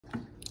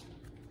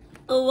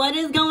What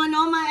is going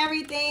on, my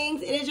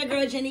everythings? It is your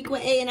girl Janiqua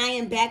A, and I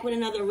am back with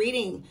another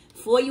reading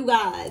for you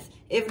guys.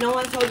 If no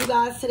one told you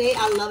guys today,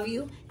 I love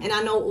you, and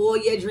I know all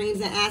your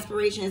dreams and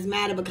aspirations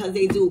matter because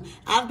they do.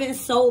 I've been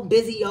so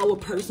busy, y'all, with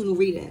personal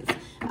readings.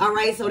 All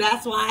right, so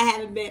that's why I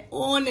haven't been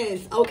on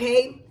this,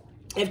 okay?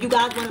 If you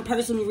guys want a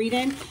personal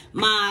reading,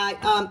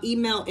 my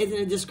email is in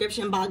the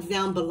description box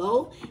down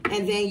below,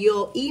 and then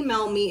you'll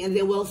email me, and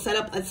then we'll set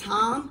up a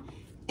time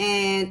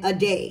and a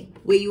day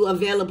where you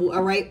available,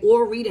 all right?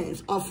 All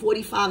readings are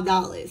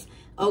 $45,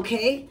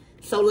 okay?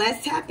 So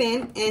let's tap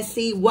in and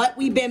see what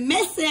we've been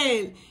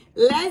missing.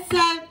 Let's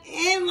tap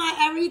in, my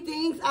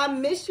everythings. I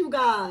miss you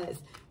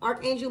guys.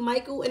 Archangel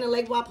Michael in the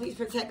leg wall, please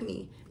protect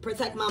me.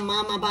 Protect my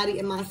mind, my body,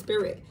 and my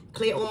spirit.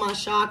 Clear all my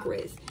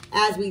chakras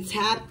as we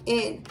tap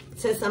in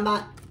to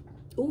somebody.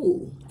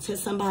 Ooh, to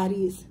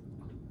somebody's.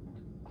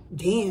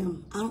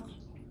 Damn, I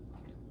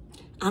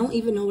don't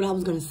even know what I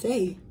was gonna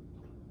say.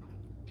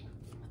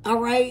 All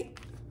right,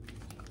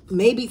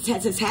 maybe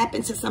to tap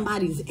into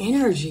somebody's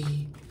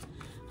energy.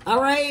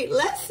 All right,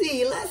 let's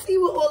see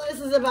what all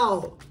this is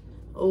about.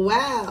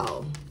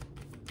 Wow.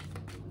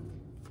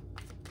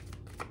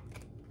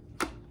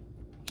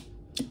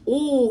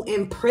 Ooh,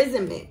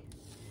 imprisonment.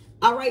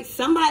 All right,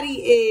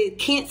 somebody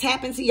can't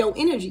tap into your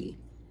energy.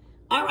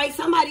 All right,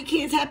 somebody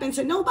can't tap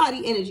into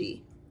nobody's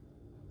energy.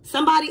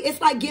 Somebody, it's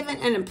like giving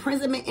an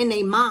imprisonment in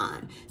their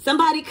mind.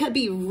 Somebody could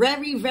be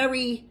very,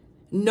 very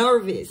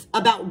nervous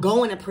about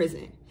going to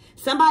prison.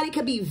 Somebody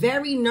could be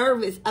very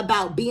nervous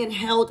about being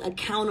held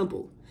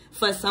accountable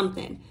for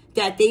something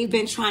that they've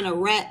been trying to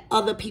rat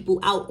other people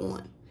out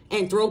on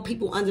and throw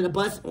people under the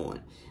bus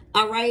on.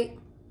 All right?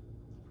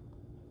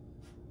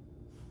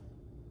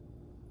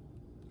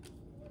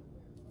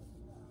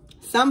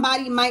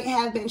 Somebody might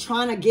have been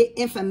trying to get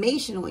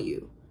information on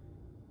you.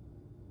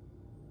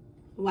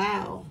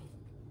 Wow.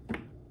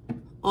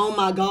 Oh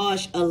my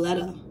gosh, a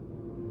letter.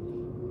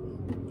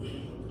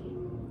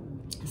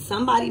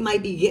 Somebody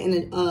might be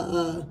getting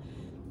a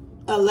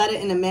letter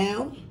in the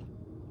mail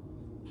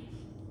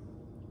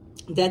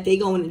that they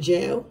going to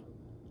jail,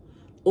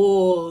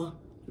 or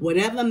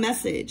whatever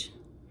message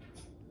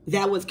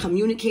that was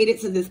communicated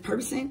to this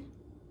person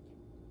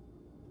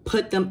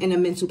put them in a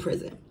mental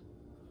prison.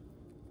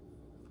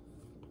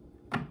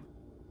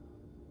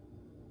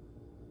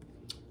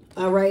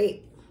 All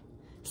right.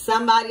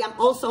 Somebody, I'm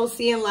also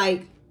seeing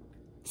like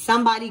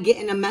somebody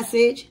getting a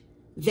message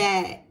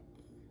that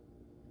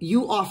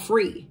you are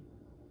free.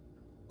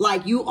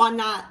 Like you are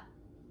not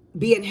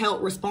being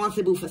held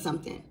responsible for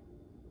something.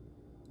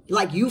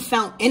 Like you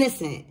found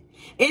innocent.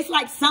 It's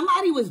like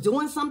somebody was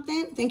doing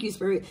something. Thank you,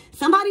 Spirit.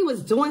 Somebody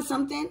was doing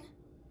something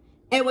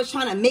and was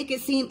trying to make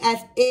it seem as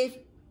if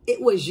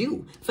it was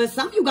you. For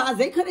some of you guys,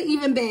 they could have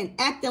even been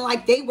acting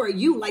like they were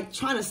you, like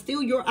trying to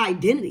steal your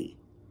identity.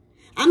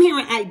 I'm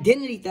hearing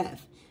identity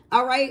theft.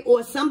 All right.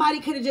 Or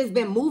somebody could have just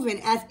been moving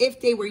as if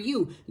they were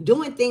you,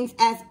 doing things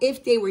as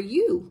if they were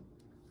you.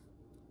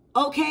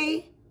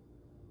 Okay.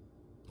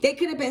 They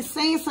could have been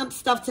saying some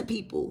stuff to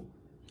people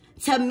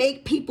to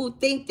make people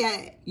think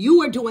that you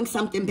were doing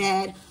something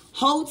bad.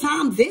 Whole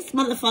time, this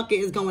motherfucker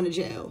is going to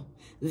jail.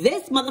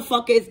 This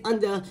motherfucker is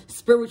under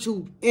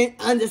spiritual,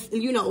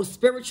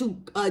 spiritual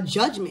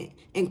judgment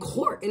and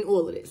court and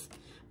all of this.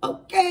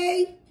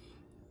 Okay.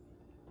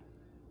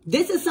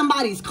 This is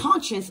somebody's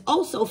conscience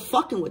also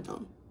fucking with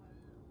them.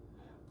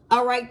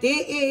 All right.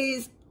 There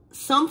is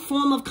some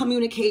form of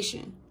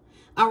communication.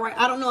 All right.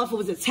 I don't know if it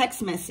was a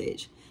text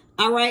message.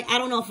 All right. I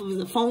don't know if it was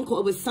a phone call.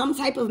 It was some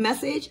type of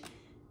message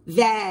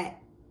that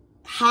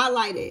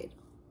highlighted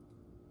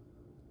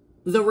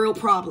the real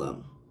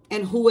problem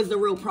and who is the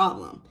real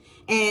problem.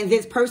 And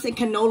this person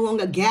can no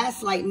longer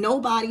gaslight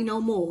nobody no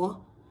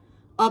more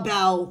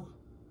about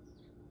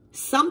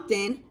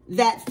something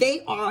that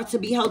they are to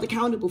be held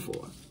accountable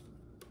for.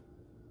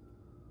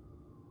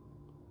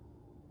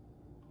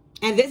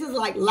 And this is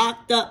like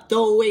locked up,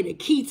 throw away the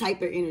key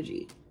type of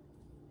energy.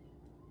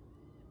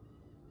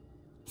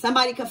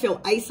 Somebody could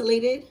feel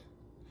isolated.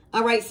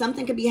 All right,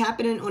 something could be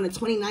happening on the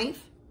 29th.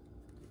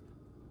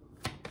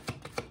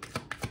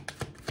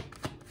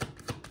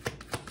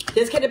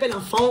 This could have been a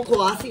phone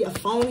call. I see a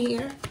phone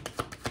here.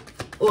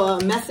 Or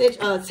a message,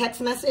 a text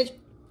message.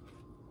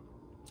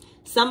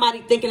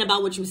 Somebody thinking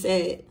about what you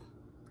said.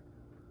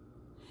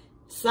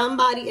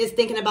 Somebody is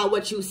thinking about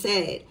what you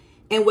said.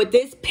 And with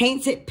this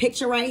painted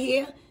picture right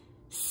here,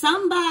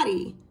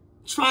 somebody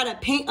try to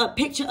paint a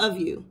picture of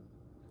you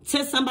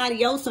to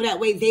somebody else so that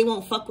way they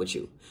won't fuck with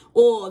you.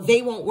 Or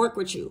they won't work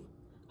with you.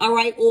 All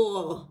right?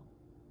 Or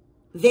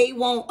they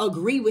won't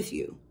agree with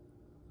you.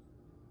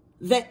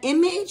 The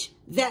image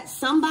that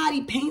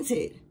somebody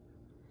painted,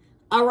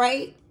 all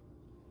right,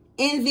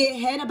 in their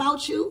head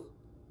about you,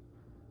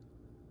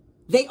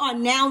 they are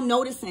now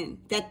noticing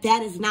that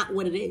that is not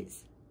what it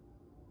is.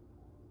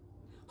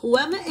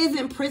 Whoever is in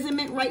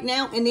imprisonment right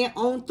now in their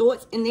own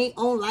thoughts, in their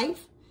own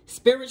life,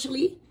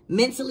 spiritually,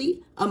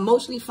 mentally,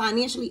 emotionally,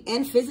 financially,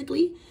 and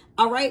physically,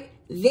 all right,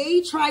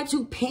 they try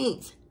to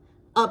paint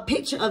a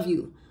picture of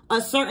you, a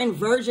certain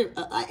version.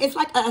 It's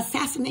like an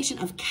assassination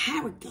of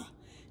character.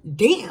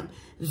 damn,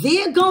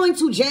 they're going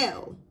to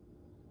jail.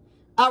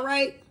 All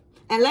right?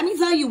 And let me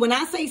tell you, when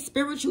I say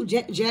spiritual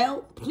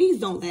jail, please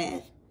don't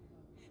laugh.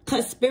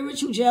 Because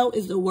spiritual jail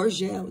is the worst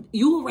jail.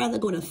 You would rather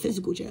go to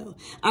physical jail.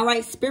 All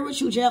right?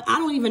 Spiritual jail, I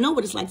don't even know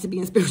what it's like to be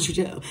in spiritual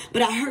jail.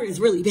 But I heard it's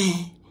really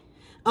bad.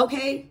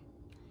 Okay?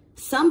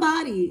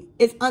 Somebody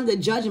is under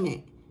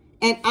judgment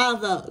and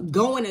either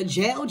going to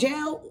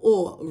jail,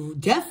 or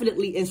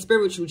definitely in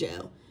spiritual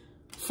jail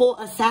for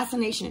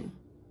assassination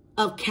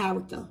of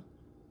character.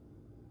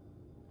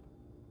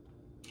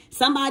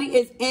 Somebody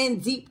is in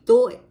deep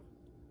thought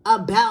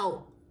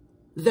about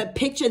the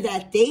picture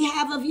that they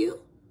have of you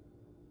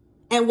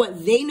and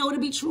what they know to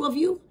be true of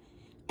you,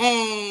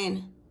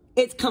 and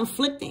it's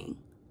conflicting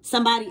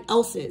somebody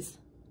else's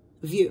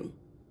view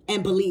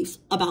and beliefs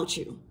about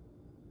you.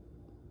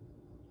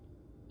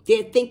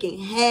 They're thinking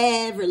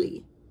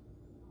heavily.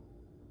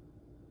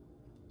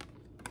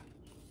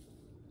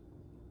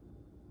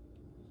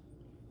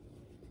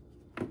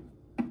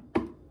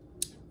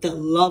 The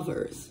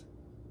Lovers.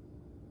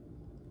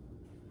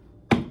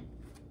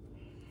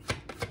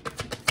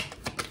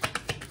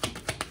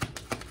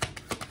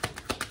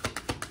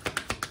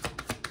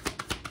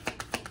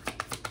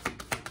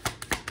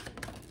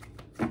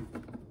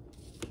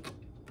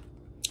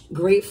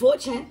 Great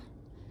fortune.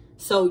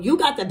 So you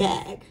got the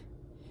bag.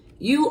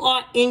 You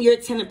are in your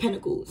 10 of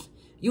Pentacles.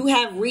 You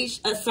have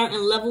reached a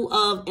certain level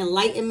of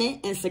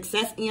enlightenment and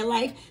success in your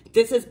life.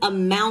 This is a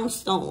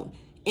milestone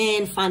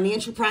in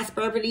financial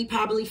prosperity,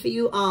 probably for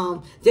you.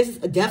 This is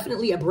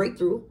definitely a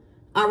breakthrough.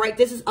 All right.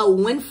 This is a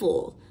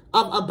windfall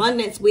of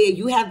abundance where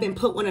you have been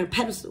put on a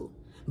pedestal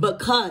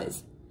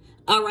because,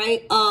 all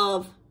right,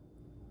 of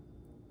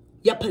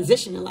your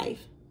position in life,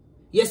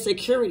 your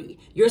security,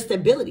 your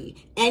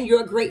stability, and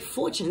your great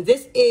fortune.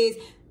 This is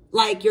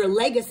like your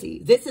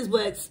legacy. This is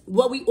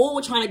what we all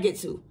were trying to get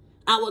to,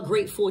 our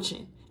great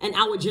fortune and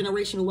our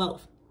generational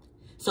wealth.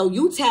 So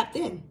you tapped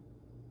in.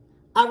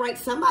 All right.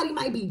 Somebody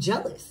might be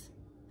jealous.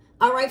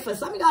 All right. For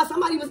some of y'all,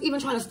 somebody was even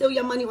trying to steal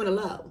your money on the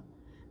low.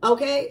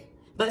 Okay.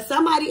 But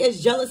somebody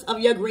is jealous of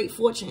your great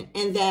fortune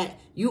and that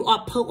you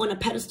are put on a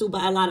pedestal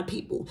by a lot of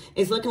people.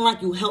 It's looking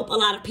like you help a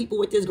lot of people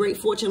with this great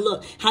fortune.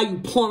 Look how you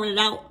pouring it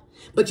out.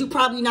 But you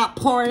probably not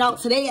pouring it out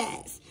to their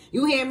ass.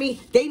 You hear me?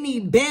 They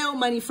need bail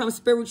money from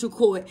spiritual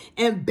court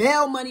and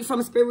bail money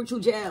from spiritual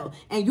jail.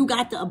 And you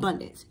got the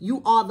abundance.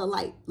 You are the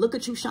light. Look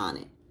at you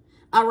shining.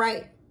 All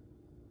right.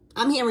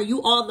 I'm hearing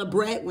you are the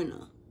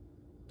breadwinner.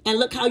 And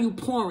look how you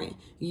pouring.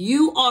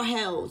 You are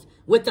held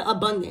with the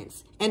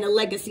abundance and the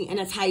legacy and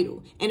a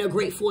title and a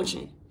great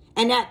fortune.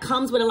 And that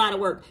comes with a lot of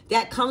work.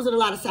 That comes with a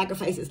lot of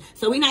sacrifices.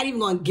 So we're not even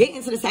going to get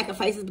into the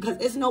sacrifices because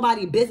it's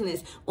nobody's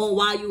business on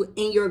why you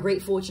in your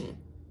great fortune.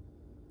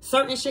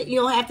 Certain shit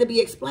you don't have to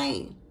be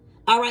explained.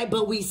 All right.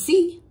 But we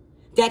see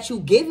that you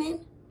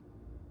giving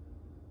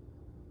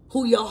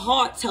who your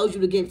heart tells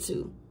you to give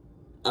to.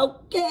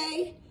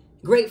 Okay.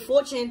 Great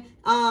fortune.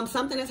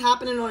 Something is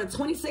happening on the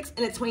 26th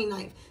and the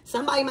 29th.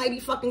 Somebody might be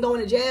fucking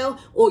going to jail,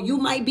 or you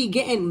might be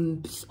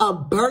getting a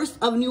burst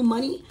of new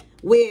money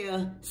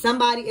where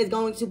somebody is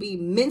going to be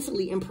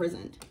mentally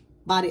imprisoned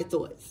by their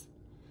thoughts.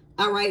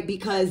 All right.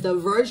 Because the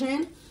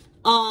version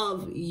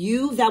of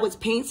you that was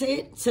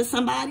painted to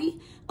somebody,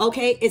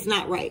 okay, it's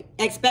not right.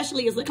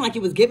 Especially it's looking like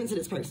it was given to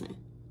this person.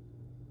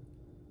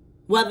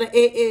 Whether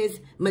it is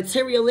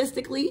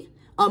materialistically,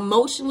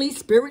 emotionally,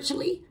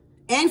 spiritually,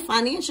 and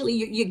financially,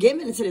 you're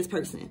giving it to this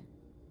person.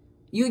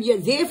 You're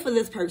there for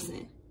this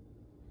person.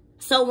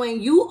 So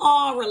when you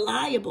are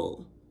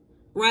reliable,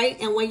 right?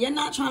 And when you're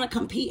not trying to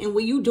compete and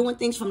when you're doing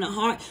things from the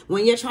heart,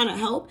 when you're trying to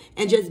help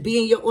and just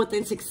being your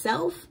authentic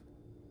self,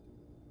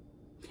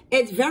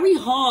 it's very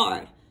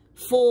hard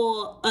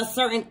for a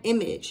certain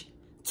image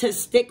to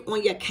stick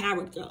on your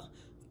character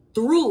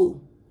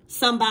through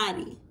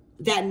somebody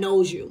that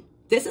knows you.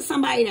 This is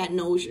somebody that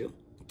knows you.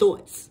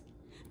 Thoughts.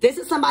 This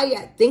is somebody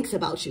that thinks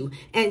about you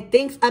and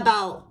thinks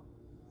about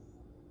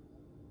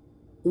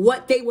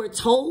what they were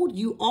told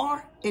you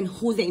are and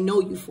who they know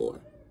you for.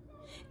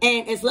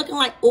 And it's looking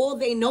like all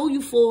they know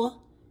you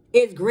for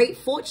is great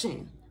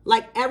fortune.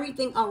 Like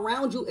everything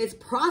around you is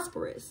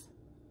prosperous.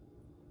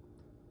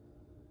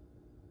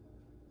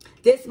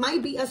 This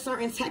might be a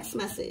certain text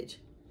message.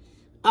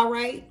 All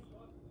right.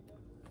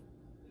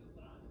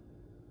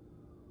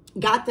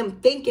 Got them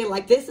thinking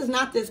like this is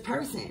not this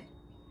person.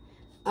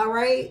 All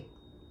right.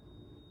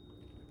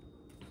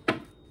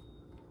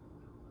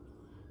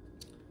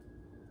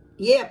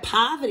 Yeah,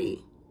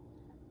 poverty.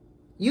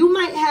 You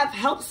might have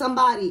helped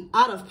somebody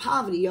out of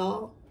poverty,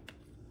 y'all.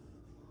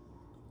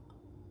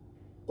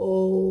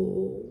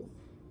 Oh.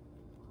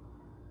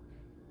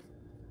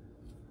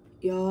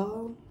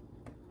 Y'all,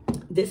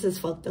 this is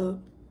fucked up.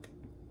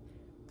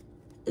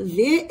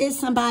 There is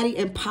somebody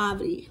in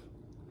poverty,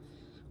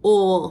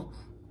 or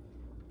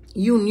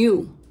you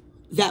knew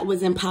that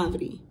was in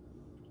poverty,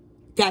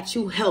 that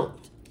you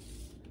helped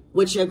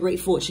with your great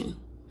fortune.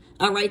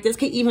 All right, this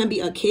could even be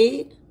a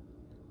kid.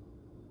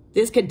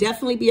 This could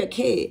definitely be a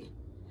kid,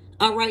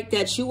 all right,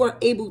 that you were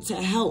able to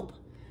help,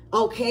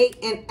 okay?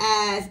 And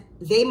as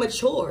they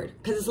matured,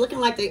 because it's looking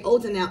like they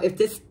older now. If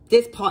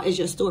this part is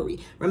your story,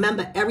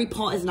 remember, every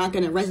part is not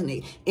going to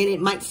resonate, and it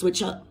might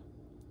switch up.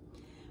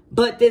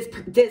 But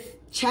this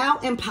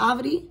child in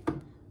poverty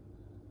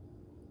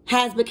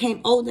has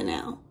become older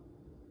now.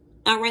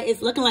 All right,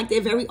 it's looking like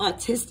they're very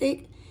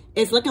artistic.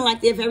 It's looking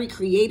like they're very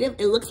creative.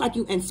 It looks like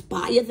you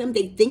inspire them.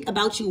 They think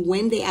about you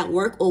when they're at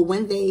work or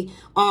when they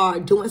are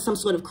doing some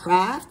sort of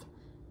craft.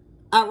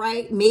 All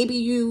right, maybe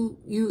you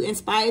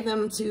inspire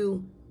them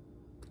to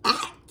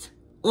act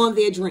on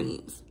their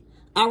dreams.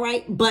 All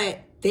right,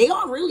 but they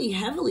are really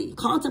heavily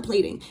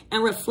contemplating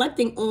and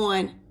reflecting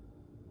on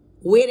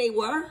where they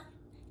were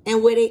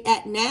and where they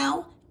at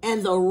now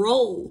and the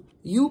role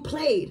you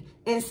played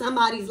in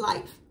somebody's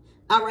life.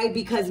 All right,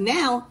 because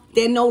now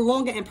they're no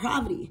longer in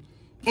poverty.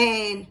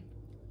 And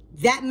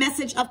that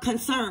message of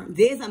concern,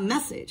 there's a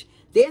message.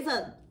 There's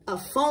a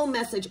phone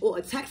message or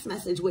a text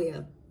message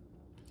where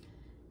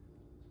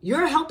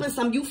you're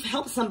helping you've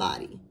helped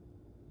somebody.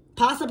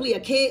 Possibly a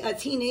kid, a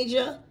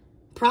teenager,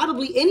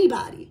 probably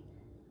anybody.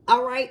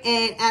 All right,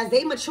 and as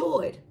they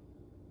matured,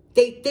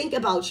 they think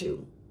about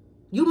you.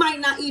 You might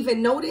not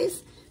even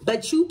notice,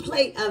 but you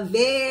play a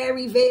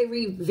very,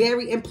 very,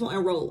 very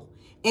important role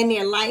in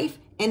their life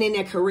and in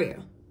their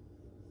career.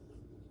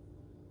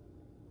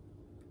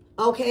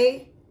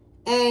 Okay?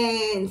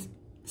 And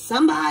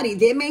somebody,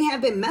 there may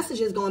have been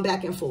messages going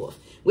back and forth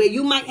where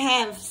you might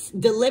have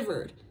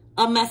delivered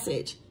a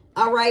message.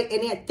 All right?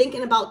 And they're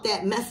thinking about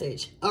that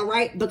message. All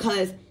right?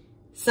 Because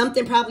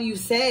something probably you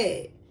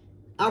said.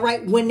 All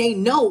right? When they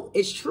know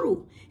it's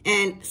true.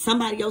 And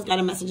somebody else got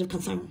a message of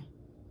concern.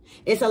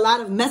 It's a lot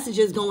of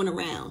messages going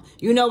around.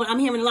 You know, I'm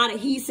hearing a lot of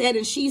he said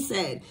and she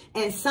said.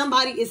 And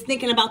somebody is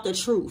thinking about the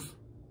truth.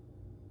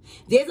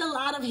 There's a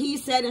lot of he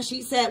said and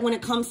she said when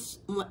it comes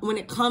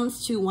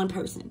to one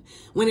person.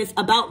 When it's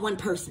about one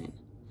person.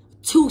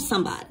 To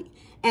somebody.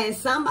 And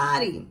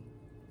somebody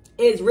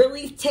is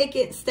really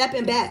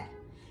stepping back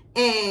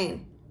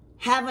and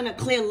having a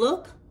clear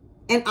look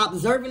and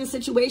observing the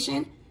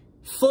situation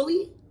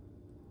fully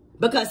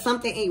because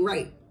something ain't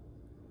right.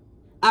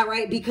 All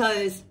right?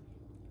 Because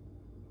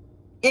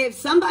if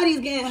somebody's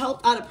getting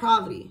helped out of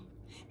poverty,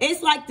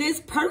 it's like this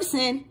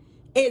person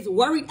is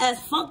worried as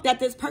fuck that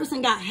this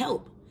person got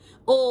help.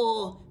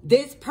 Or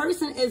this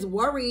person is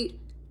worried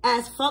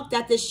as fuck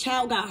that this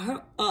child got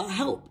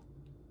help.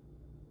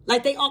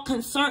 Like they are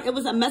concerned. It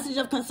was a message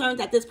of concern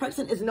that this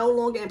person is no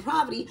longer in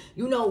poverty.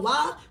 You know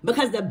why?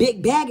 Because the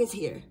big bag is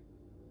here.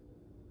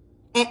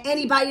 And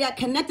anybody that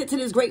connected to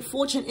this great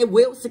fortune, it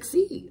will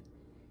succeed.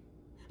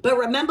 But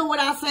remember what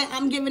I said,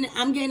 I'm getting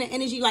the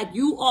energy like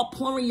you are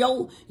pouring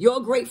your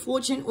great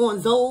fortune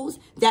on those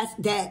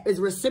that is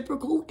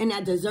reciprocal and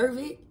that deserve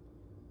it.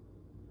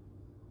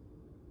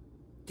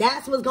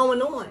 That's what's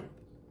going on.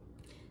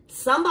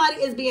 Somebody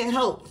is being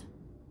helped.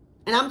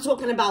 And I'm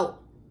talking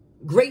about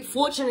great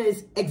fortune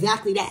is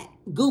exactly that.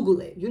 Google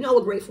it. You know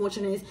what great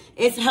fortune is.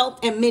 It's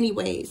helped in many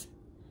ways.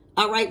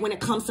 All right, when it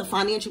comes to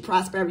financial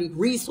prosperity,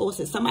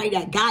 resources, somebody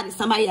that got it,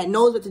 somebody that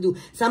knows what to do,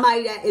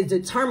 somebody that is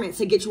determined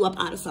to get you up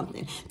out of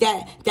something,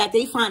 that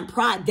they find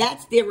pride,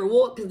 that's their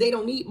reward because they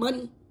don't need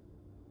money,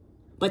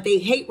 but they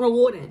hate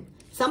rewarding.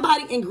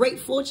 Somebody in great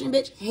fortune,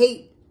 bitch,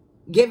 hate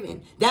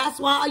giving. That's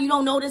why you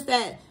don't notice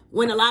that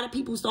when a lot of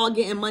people start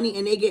getting money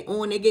and they get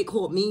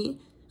called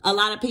mean. A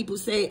lot of people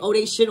say, oh,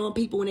 they shit on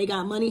people when they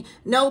got money.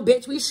 No,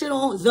 bitch, we shit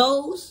on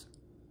those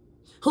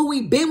who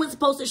we was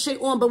supposed to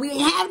shit on, but we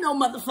ain't have no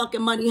motherfucking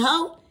money,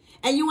 ho.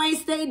 And you ain't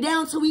stayed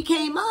down till we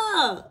came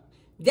up.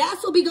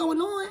 That's what be going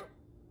on.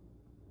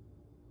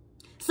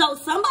 So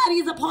somebody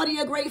is a part of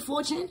your great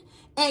fortune,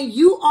 and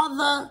you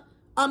are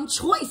the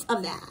choice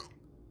of that.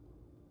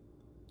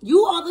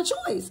 You are the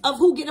choice of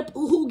who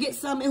gets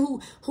some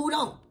and who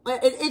don't.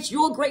 It's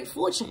your great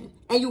fortune,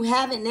 and you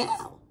have it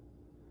now.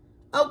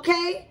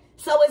 Okay?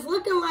 So it's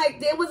looking like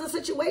there was a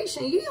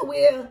situation,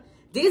 where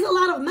there's a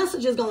lot of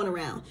messages going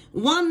around.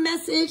 One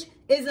message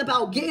is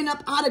about getting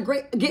up out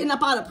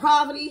of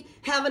poverty,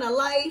 having a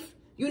life.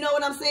 You know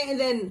what I'm saying? And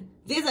then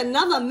there's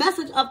another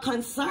message of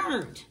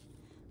concern.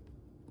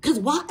 Because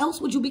why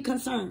else would you be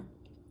concerned?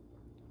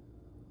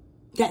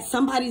 That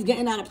somebody's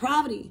getting out of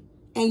poverty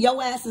and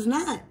your ass is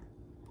not.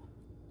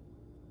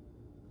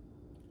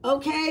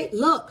 Okay,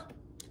 look,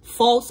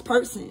 false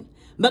person.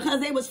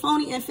 Because they was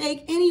phony and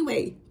fake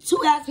anyway.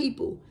 2-ass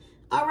people.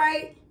 All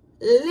right?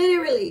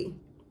 Literally.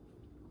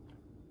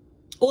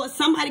 Or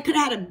somebody could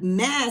have had a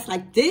mask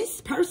like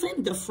this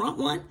person, the front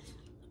one.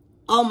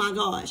 Oh my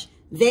gosh.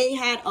 They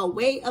had a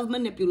way of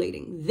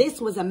manipulating. This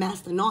was a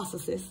master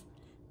narcissist.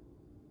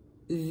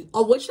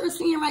 Or what you're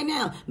seeing right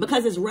now.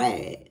 Because it's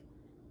red.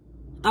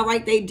 All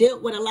right. They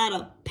dealt with a lot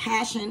of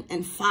passion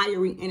and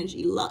fiery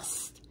energy.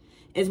 Lust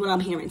is what I'm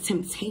hearing.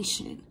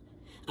 Temptation.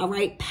 All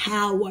right.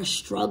 Power,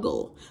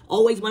 struggle.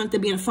 Always wanted to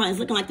be in front. It's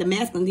looking like the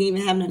masculine didn't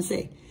even have nothing to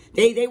say.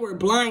 They were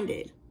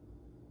blinded.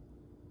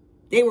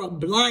 They were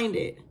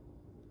blinded.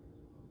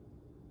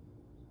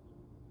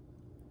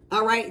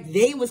 All right,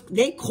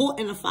 they caught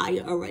in the fire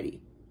already.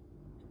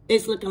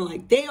 It's looking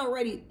like they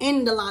already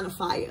in the line of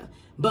fire.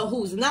 But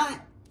who's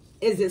not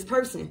is this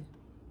person.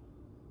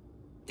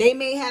 They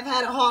may have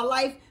had a hard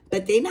life,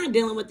 but they're not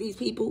dealing with these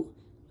people.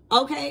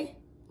 Okay?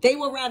 They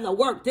would rather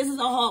work. This is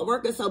a hard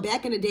worker. So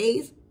back in the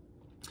days,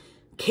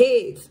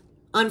 kids,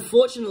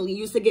 unfortunately,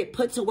 used to get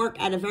put to work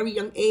at a very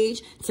young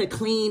age to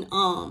clean,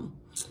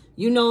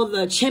 you know,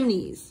 the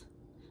chimneys.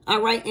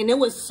 All right? And it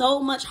was so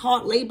much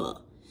hard labor.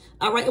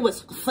 All right? It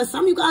was, for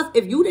some of you guys,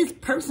 if you this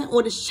person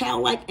or this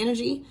childlike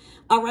energy,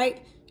 all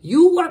right,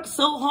 you work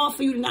so hard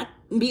for you to not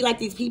be like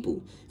these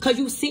people. Because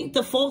you see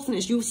the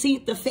falseness. You see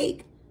the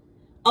fake.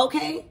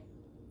 Okay?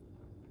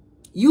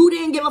 You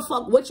didn't give a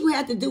fuck what you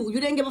had to do.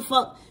 You didn't give a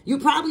fuck. You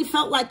probably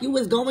felt like you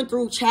was going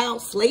through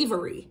child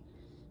slavery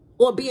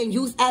or being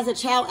used as a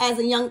child as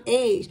a young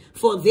age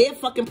for their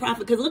fucking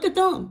profit. Because look at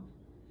them.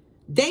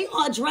 They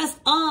are dressed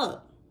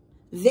up.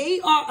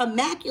 They are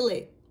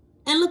immaculate.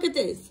 And look at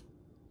this.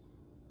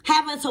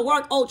 Having to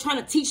work, trying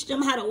to teach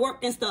them how to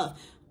work and stuff.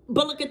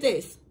 But look at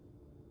this.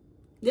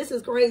 This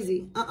is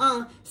crazy.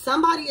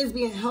 Somebody is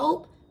being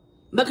helped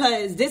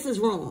because this is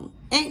wrong.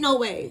 Ain't no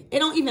way. It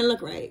don't even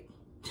look right.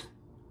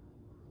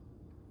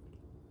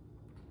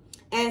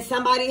 And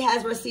somebody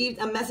has received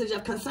a message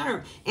of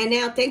concern. And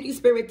now, thank you,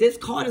 Spirit, this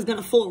card is going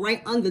to fall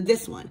right under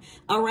this one.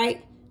 All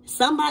right?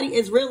 Somebody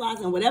is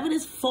realizing whatever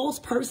this false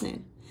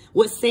person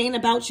was saying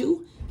about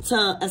you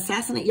to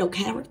assassinate your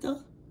character.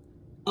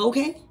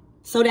 Okay?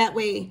 So that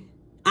way,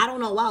 I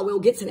don't know why, we'll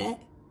get to that.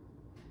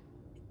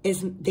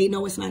 They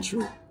know it's not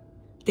true.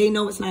 They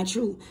know it's not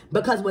true.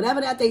 Because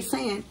whatever that they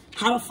saying,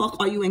 how the fuck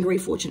are you in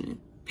great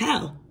fortune?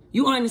 How?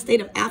 You are in a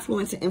state of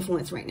affluence and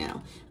influence right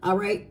now. All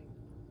right?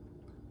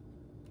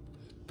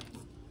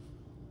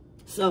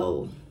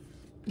 So,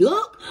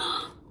 look,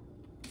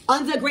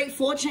 under great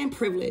fortune,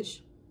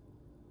 privilege.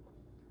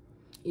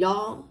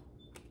 Y'all,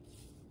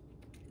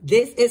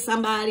 this is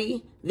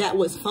somebody that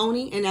was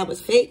phony and that was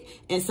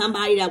fake, and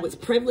somebody that was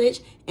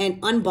privileged and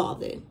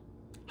unbothered.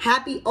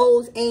 Happy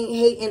O's ain't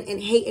hating,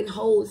 and hating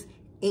hoes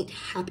ain't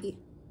happy.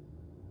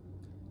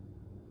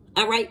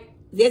 All right?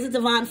 There's a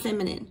divine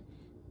feminine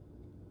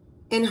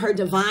in her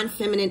divine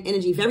feminine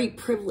energy, very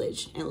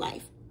privileged in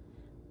life.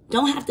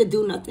 Don't have to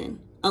do nothing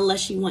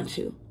unless you want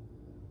to.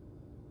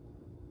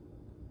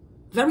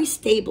 Very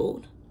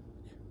stable,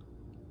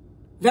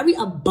 very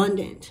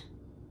abundant,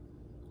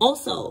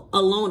 also a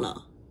loner,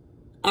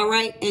 all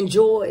right,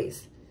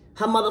 enjoys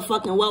her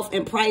motherfucking wealth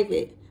in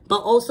private, but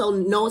also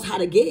knows how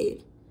to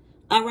give,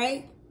 all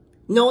right,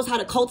 knows how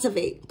to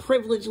cultivate,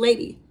 privileged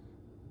lady,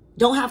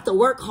 don't have to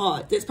work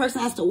hard. This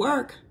person has to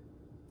work.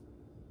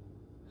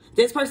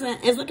 This person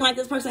is looking like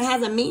this person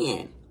has a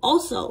man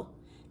also,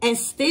 and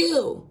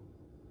still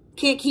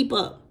can't keep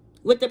up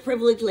with the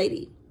privileged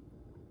lady.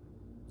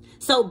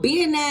 So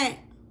being that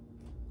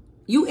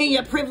you in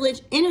your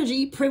privileged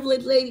energy,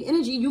 privileged lady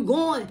energy, you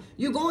going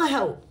to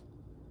help.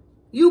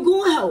 You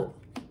going to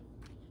help.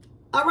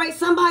 All right,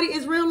 somebody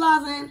is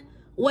realizing,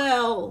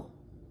 well,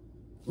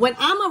 when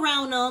I'm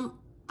around them,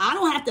 I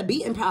don't have to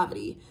be in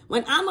poverty.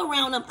 When I'm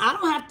around them, I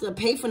don't have to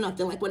pay for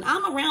nothing. Like when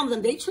I'm around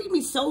them, they treat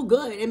me so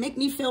good and make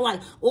me feel like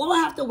all I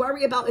have to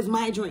worry about is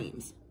my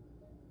dreams.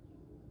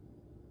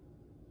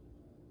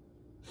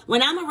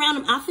 When I'm around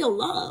them, I feel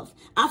loved.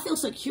 I feel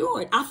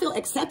secured. I feel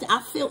accepted.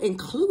 I feel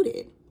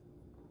included.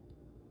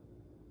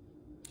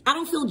 I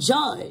don't feel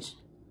judged.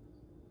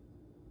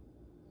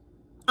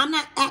 I'm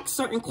not asked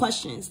certain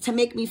questions to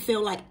make me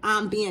feel like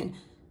I'm being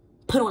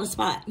put on the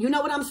spot. You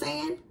know what I'm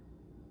saying?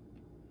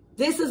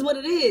 This is what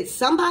it is.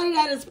 Somebody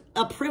that is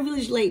a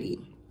privileged lady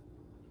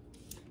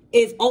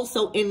is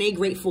also in a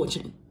great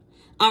fortune.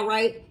 All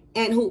right?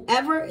 And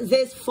whoever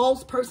this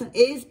false person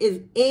is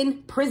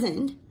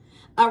imprisoned.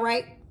 All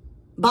right?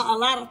 By a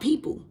lot of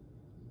people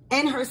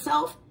and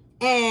herself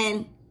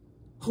and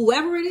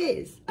whoever it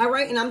is. All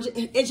right. And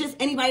it's just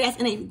anybody that's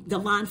in a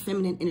divine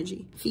feminine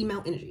energy,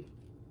 female energy.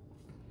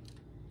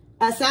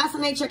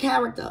 Assassinate your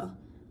character.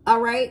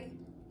 All right.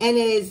 And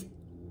is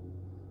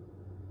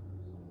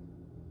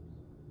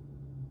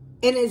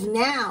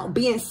now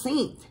being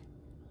seen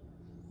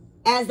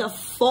as the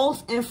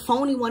false and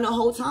phony one the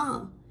whole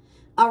time.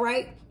 All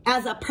right.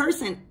 As a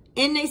person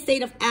in a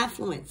state of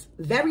affluence,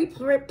 very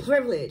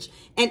privileged,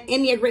 and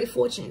in your great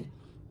fortune,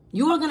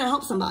 you are going to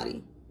help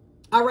somebody.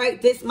 All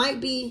right? This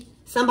might be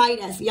somebody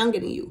that's younger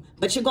than you,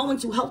 but you're going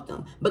to help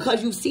them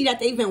because you see that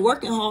they've been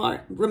working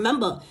hard.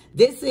 Remember,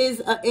 this is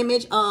an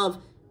image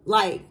of,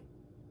 like,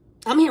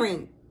 I'm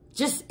hearing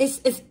just,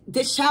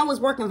 this child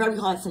was working very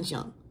hard since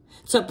young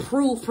to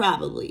prove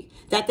probably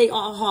that they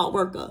are a hard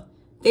worker.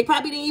 They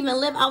probably didn't even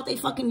live out their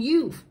fucking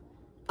youth.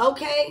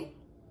 Okay?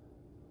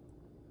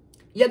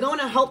 You're going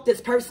to help this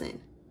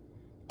person.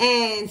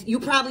 And you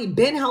probably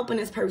been helping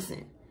this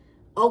person.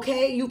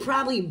 Okay? You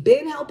probably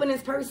been helping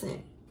this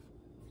person.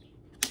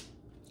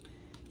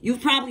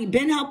 You've probably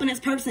been helping this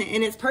person.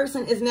 And this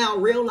person is now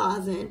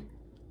realizing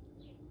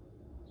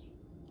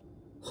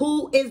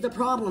who is the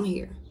problem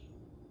here.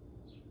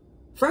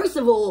 First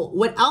of all,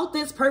 without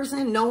this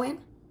person knowing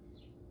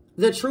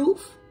the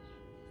truth,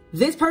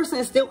 this person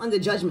is still under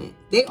judgment.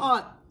 They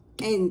are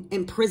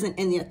imprisoned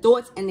in their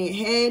thoughts and their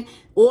head.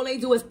 All they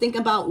do is think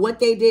about what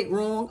they did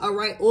wrong. All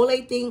right. All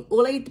they think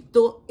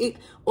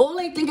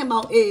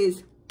about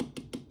is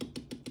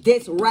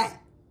this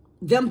rat,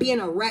 them being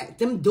a rat,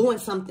 them doing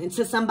something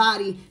to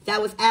somebody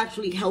that was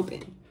actually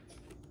helping.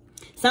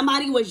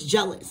 Somebody was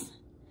jealous.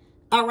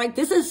 All right.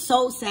 This is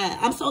so sad.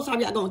 I'm so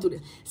sorry y'all going through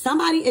this.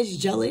 Somebody is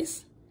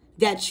jealous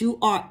that you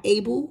are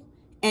able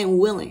and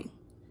willing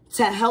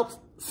to help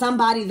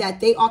somebody that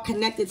they are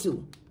connected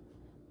to,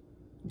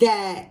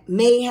 that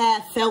may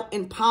have felt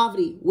in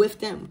poverty with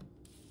them.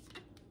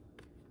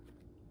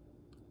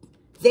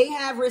 They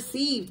have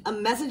received a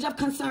message of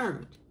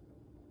concern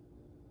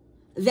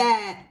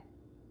that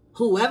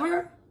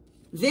whoever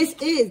this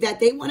is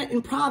that they wanted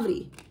in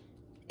poverty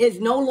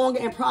is no longer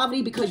in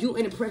poverty because you're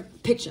in a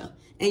picture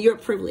and you're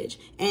privileged.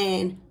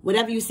 And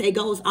whatever you say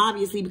goes,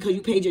 obviously, because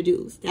you paid your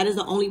dues. That is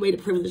the only way the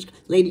privileged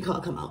lady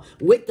card come out.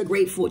 With the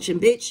great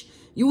fortune, bitch.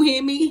 You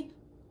hear me?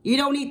 You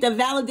don't need to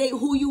validate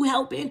who you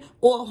helping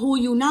or who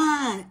you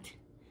not.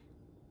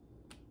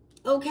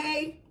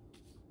 Okay?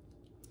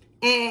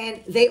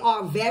 And they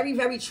are very,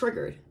 very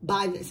triggered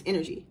by this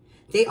energy.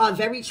 They are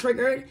very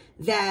triggered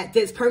that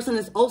this person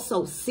is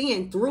also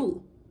seeing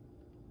through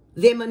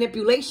their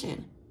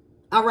manipulation.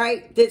 All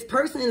right? This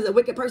person is a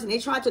wicked person. They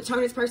tried to turn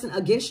this person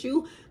against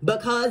you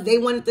because they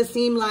wanted to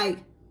seem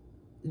like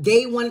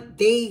they was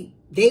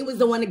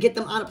the one to get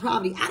them out of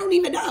poverty. I don't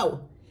even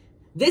know.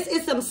 This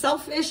is some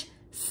selfish,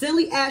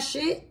 silly ass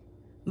shit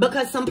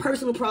because some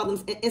personal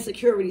problems and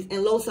insecurities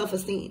and low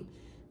self-esteem.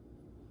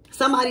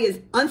 Somebody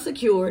is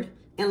unsecured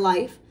in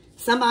life.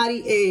 Somebody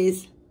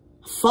is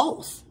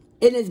false.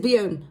 It is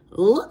being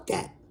looked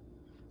at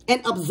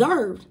and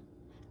observed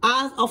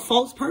as a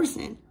false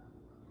person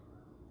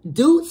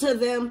due to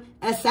them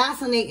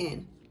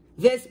assassinating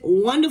this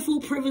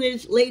wonderful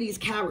privileged lady's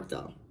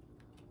character.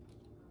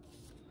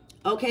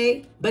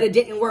 Okay, but it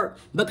didn't work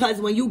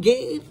because when you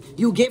give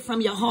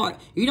from your heart.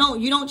 You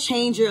don't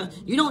change your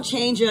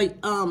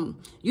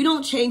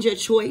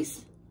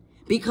choice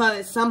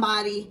because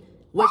somebody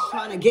was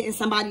trying to get in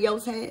somebody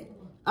else's head.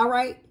 All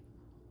right,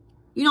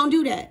 you don't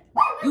do that.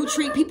 You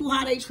treat people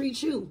how they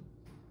treat you.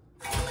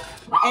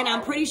 And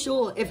I'm pretty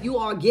sure if you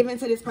are giving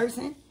to this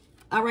person,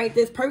 all right,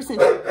 this person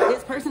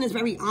is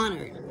very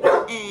honored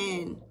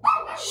and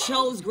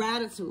shows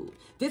gratitude.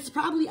 This is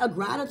probably a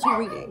gratitude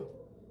reading.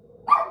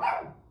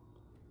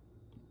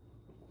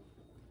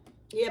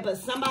 Yeah, but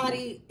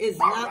somebody is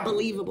not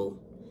believable.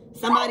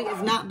 Somebody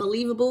is not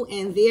believable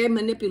and their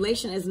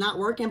manipulation is not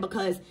working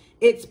because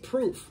it's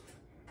proof.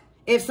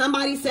 If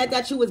somebody said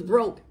that you was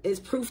broke, it's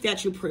proof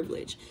that you're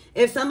privileged.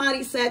 If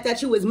somebody said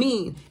that you was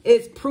mean,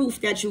 it's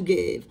proof that you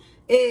give.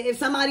 If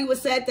somebody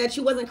was said that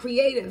you wasn't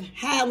creative,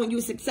 how when you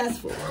were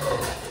successful?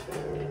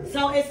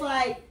 So it's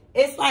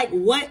like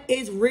what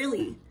is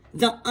really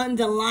the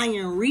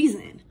underlying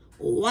reason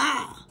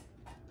why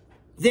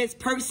this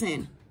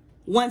person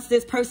wants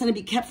this person to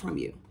be kept from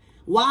you?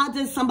 Why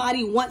does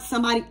somebody want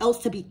somebody else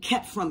to be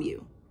kept from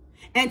you?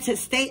 And to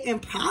stay in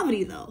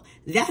poverty, though,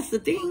 that's the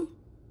thing.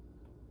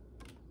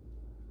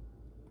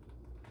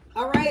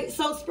 All right,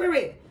 so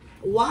Spirit,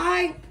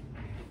 why,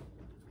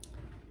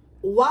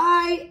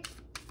 what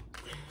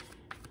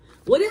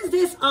is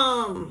this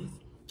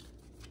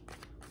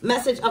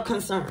message of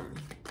concern?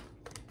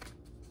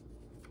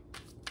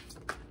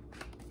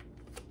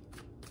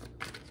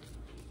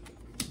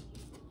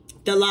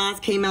 The lies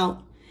came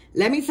out.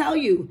 Let me tell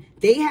you,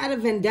 they had a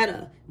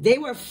vendetta. They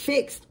were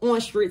fixed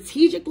on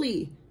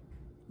strategically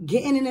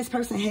getting in this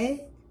person's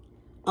head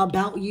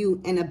about you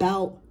and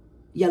about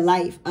your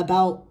life,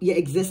 about your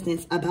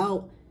existence,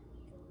 about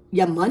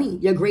your money,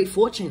 your great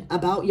fortune,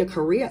 about your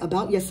career,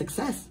 about your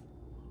success.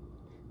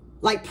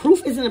 Like,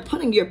 proof isn't in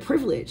putting your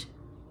privilege.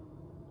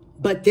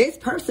 But this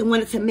person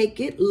wanted to make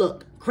it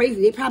look crazy.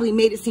 They probably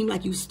made it seem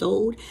like you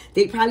stole.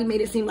 They probably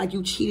made it seem like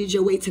you cheated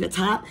your way to the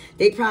top.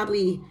 They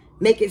probably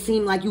make it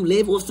seem like you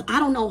live off. I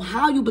don't know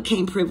how you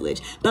became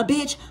privileged. But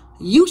bitch,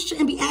 you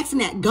shouldn't be asking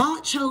that.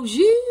 God chose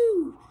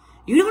you.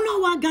 You don't know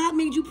why God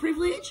made you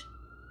privileged.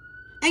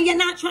 And you're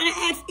not trying to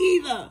ask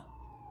either.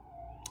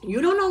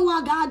 You don't know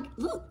why God,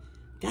 look,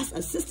 that's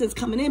assistance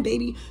coming in,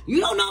 baby.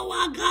 You don't know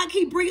why God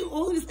keep bringing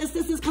all of this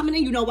assistance coming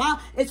in. You know why?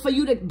 It's for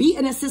you to be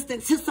an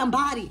assistant to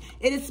somebody.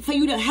 It is for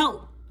you to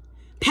help.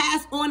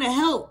 Pass on the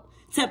help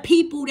to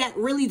people that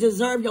really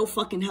deserve your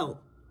fucking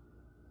help.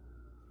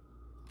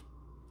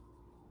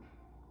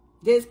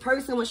 This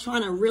person was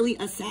trying to really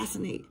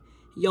assassinate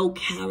your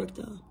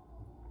character.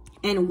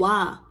 And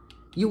why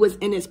you was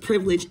in this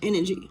privileged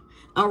energy.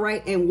 All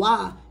right, and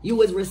why you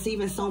was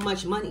receiving so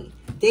much money.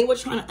 They were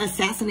trying to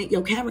assassinate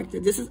your character.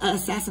 This is an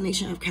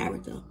assassination of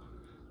character.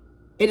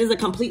 It is a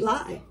complete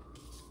lie.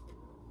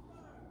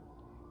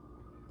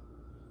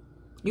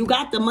 You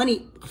got the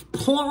money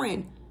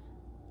pouring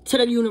to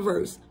the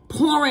universe,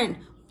 pouring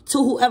to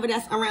whoever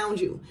that's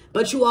around you.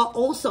 But you are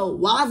also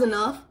wise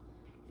enough,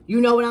 you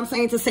know what I'm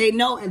saying, to say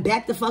no and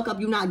back the fuck up.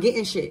 You're not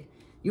getting shit.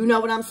 You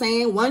know what I'm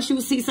saying? Once you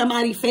see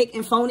somebody fake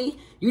and phony,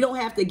 you don't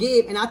have to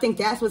give. And I think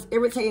that's what's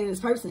irritating this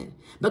person.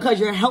 Because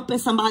you're helping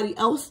somebody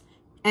else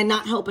and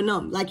not helping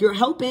them. Like you're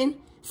helping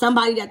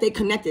somebody that they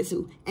connected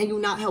to and you're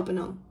not helping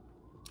them.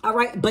 All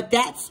right. But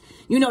that's,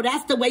 you know,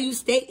 that's the way you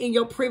stay in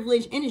your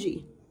privileged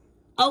energy.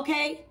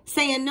 Okay.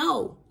 Saying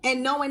no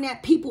and knowing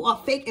that people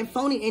are fake and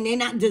phony and they're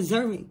not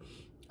deserving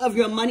of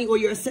your money or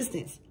your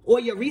assistance or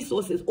your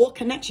resources or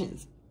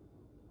connections.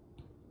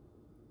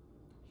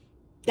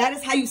 That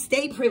is how you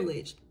stay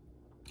privileged.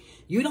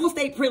 You don't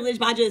stay privileged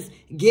by just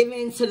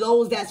giving to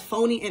those that's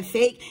phony and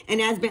fake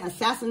and that's been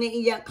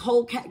assassinating your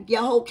whole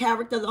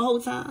character the whole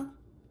time.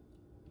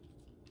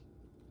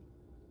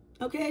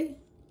 Okay?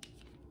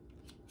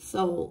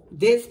 So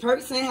this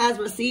person has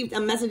received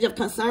a message of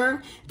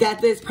concern that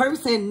this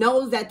person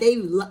knows that they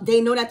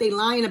know that they're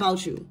lying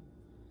about you.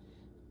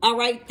 All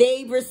right?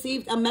 They've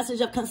received a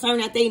message of concern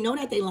that they know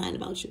that they're lying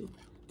about you.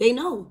 They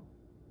know.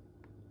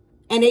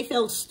 And they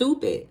feel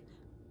stupid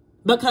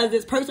because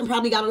this person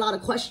probably got a lot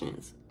of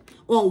questions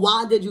on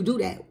why did you do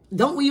that?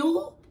 Don't we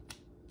all?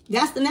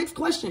 That's the next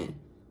question.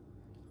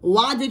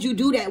 Why did you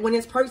do that when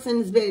this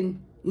person's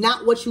been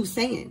not what you're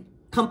saying?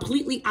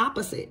 Completely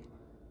opposite.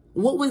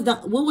 What was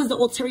the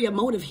ulterior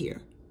motive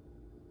here?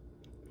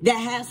 That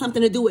has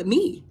something to do with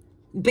me.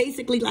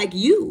 Basically like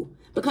you.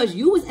 Because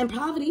you was in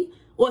poverty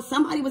or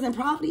somebody was in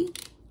poverty.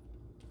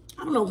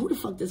 I don't know who the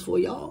fuck this for,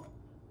 y'all.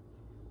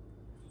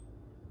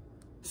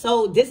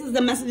 So this is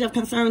the message of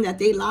concern that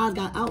their lies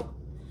got out.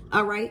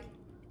 All right?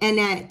 And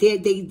that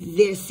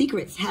their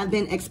secrets have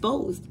been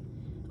exposed,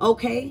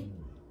 okay?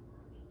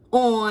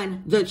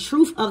 On the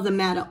truth of the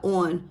matter,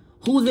 on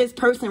who this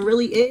person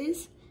really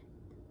is,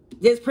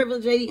 this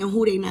privileged lady, and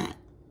who they not.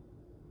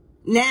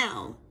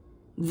 Now,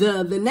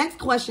 the next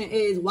question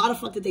is, why the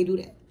fuck did they do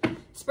that?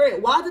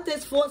 Spirit, why did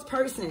this fourth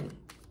person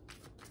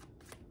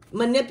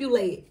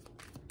manipulate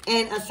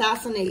and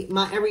assassinate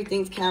my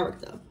everything's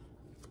character?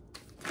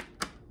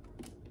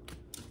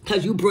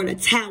 Because you brought a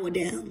tower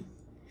down.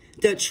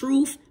 The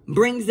truth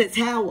brings the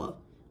tower.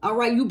 All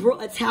right, you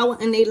brought a tower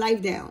in their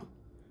life down.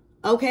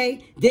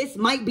 Okay, this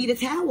might be the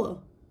tower.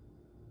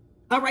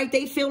 All right,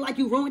 they feel like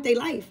you ruined their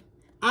life.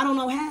 I don't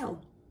know how.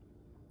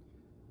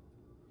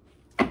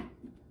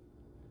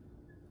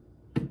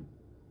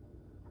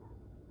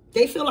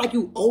 They feel like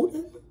you owe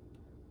them.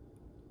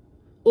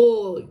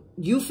 Or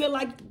you feel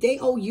like they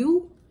owe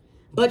you.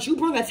 But you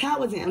brought a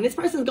tower down. This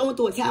person's going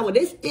through a tower.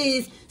 This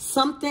is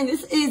something,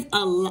 this is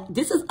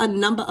a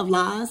number of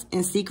lies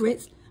and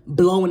secrets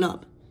blowing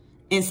up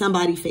in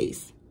somebody's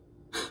face.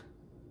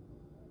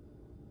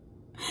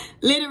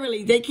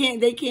 Literally, they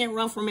can't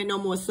run from it no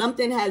more.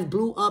 Something has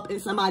blew up in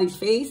somebody's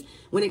face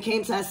when it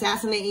came to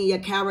assassinating your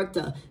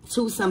character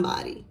to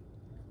somebody.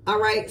 All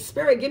right,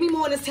 Spirit, give me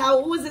more of this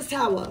tower. Who is this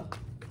tower?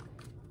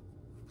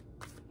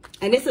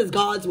 And this is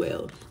God's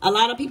will. A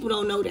lot of people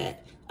don't know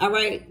that. All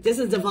right, this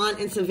is divine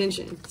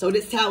intervention. So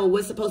this tower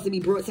was supposed to be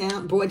brought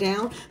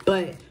down,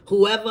 but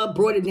whoever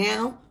brought it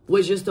down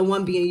was just the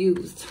one being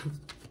used.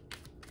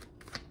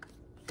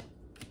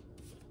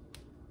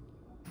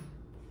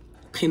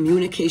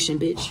 Communication,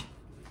 bitch.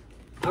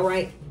 All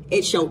right.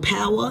 It's your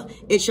power.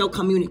 It's your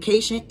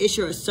communication. It's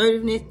your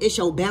assertiveness. It's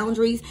your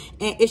boundaries.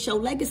 And it's your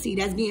legacy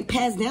that's being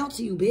passed down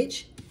to you,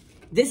 bitch.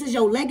 This is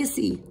your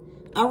legacy.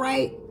 All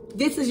right.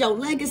 This is your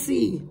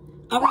legacy.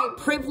 All right.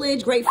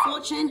 Privilege, great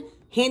fortune,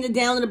 handed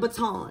down in the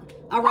baton.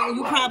 All right.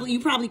 You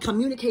probably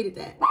communicated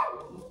that.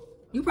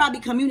 You probably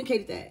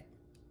communicated that.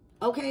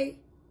 Okay.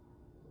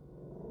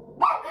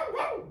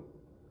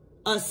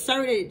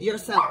 Asserted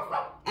yourself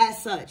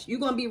as such. You're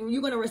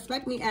gonna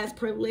respect me as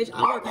privileged.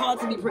 I work hard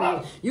to be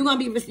privileged. You're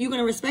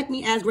gonna respect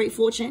me as great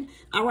fortune.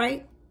 All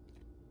right,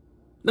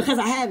 because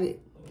I have it.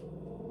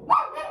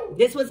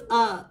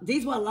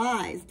 These were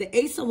lies. The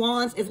Ace of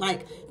Wands is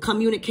like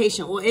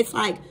communication, or it's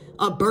like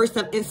a burst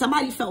of, and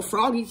somebody felt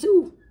froggy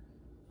too.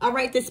 All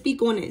right, to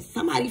speak on this,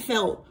 somebody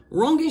felt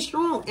wrong and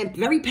strong and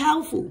very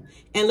powerful.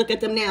 And look at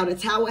them now. The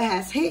tower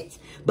has hit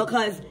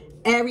because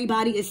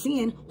everybody is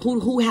seeing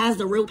who has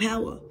the real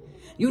power.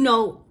 You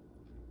know,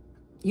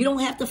 you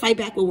don't have to fight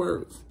back with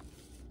words.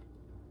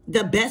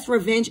 The best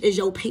revenge is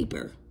your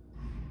paper.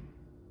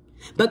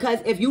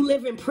 Because if you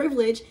live in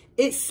privilege,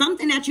 it's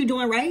something that you're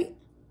doing right.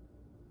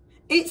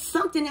 It's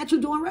something that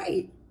you're doing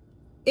right.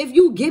 If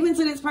you give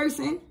into this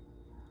person,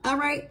 all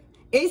right,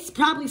 it's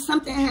probably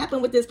something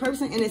happened with this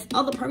person and this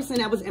other person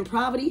that was in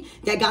poverty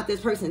that got this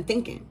person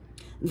thinking.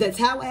 The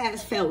tower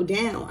has fell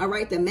down, all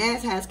right? The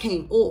mask has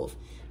came off,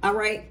 all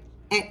right?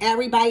 And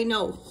everybody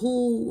know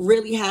who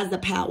really has the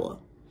power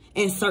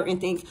in certain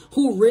things,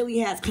 who really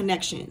has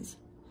connections,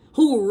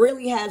 who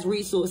really has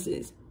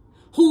resources,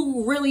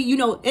 who really, you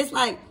know, it's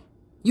like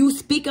you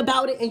speak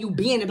about it and you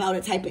being about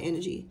it type of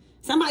energy.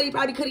 Somebody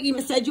probably could have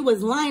even said you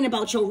was lying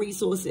about your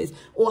resources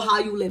or how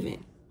you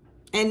living.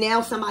 And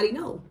now somebody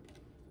know.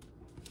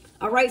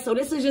 All right, so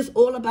this is just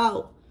all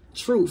about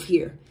truth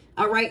here.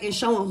 All right, and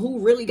showing who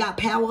really got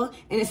power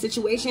in a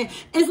situation.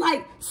 It's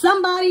like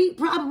somebody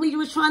probably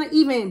was trying to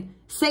even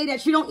say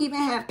that you don't even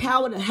have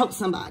power to help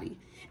somebody.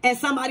 And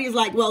somebody is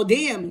like, well,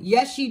 damn,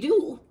 yes, she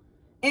do.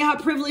 In her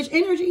privileged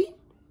energy,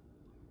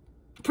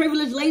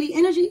 privileged lady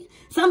energy.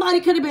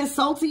 Somebody could have been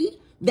salty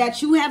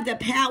that you have the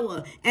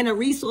power and the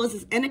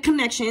resources and the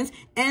connections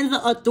and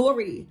the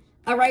authority,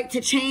 all right,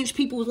 to change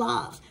people's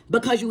lives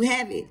because you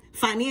have it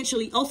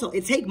financially. Also,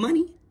 it takes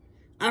money,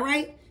 all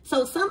right?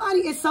 So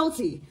somebody is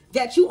salty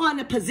that you are in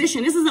a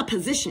position. This is a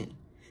position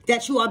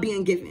that you are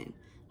being given,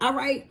 all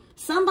right?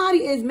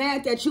 Somebody is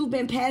mad that you've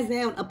been passed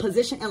down a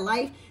position in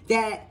life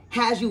that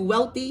has you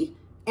wealthy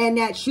and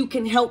that you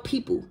can help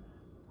people,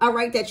 all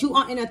right? That you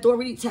are in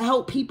authority to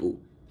help people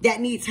that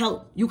needs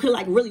help. You can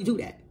like really do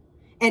that.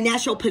 And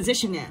that's your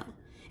position now.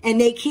 And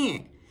they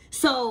can't.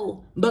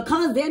 So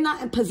because they're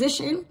not in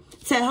position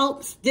to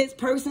help this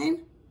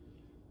person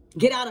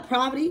get out of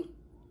poverty,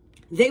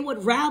 they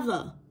would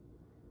rather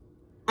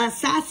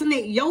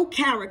assassinate your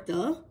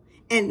character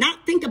and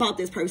not think about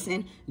this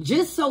person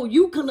just so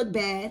you can look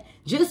bad,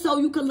 just so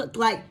you can look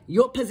like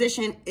your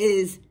position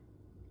is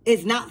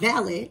not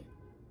valid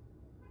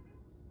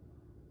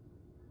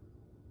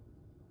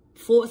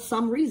for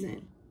some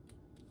reason.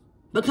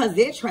 Because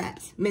they're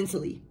trapped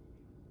mentally.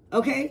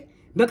 Okay?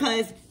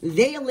 Because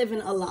they are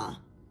living a lie.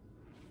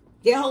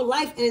 Their whole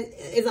life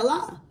is a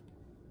lie.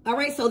 All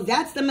right? So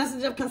that's the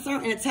message of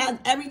concern. And it's how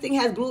everything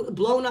has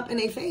blown up in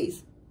their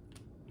face.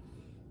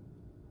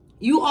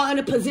 You are in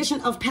a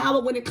position of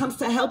power when it comes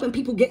to helping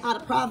people get out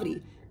of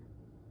poverty.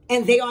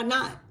 And they are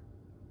not.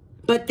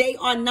 But they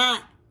are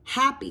not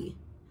happy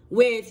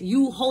with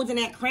you holding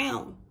that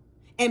crown.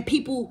 And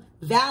people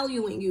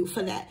valuing you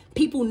for that.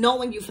 People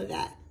knowing you for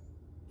that.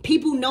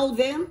 People know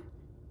them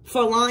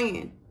for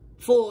lying,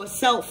 for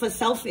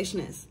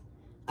selfishness.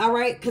 All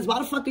right? Because why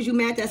the fuck is you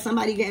mad that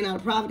somebody getting out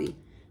of poverty?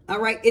 All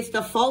right? It's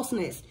the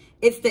falseness.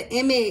 It's the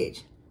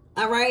image.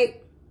 All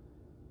right?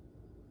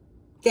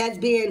 That's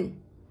being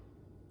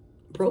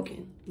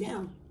broken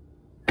down.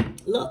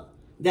 Look,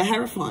 the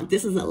Hierophant.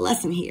 This is a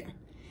lesson here.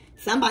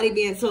 Somebody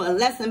being taught a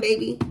lesson,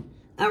 baby.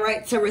 All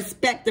right? To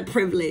respect the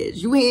privilege.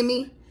 You hear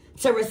me?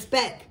 To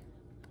respect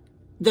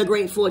the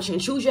great fortune.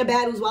 Choose your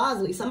battles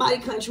wisely. Somebody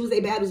couldn't choose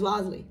their battles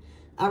wisely.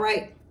 All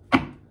right?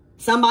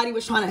 Somebody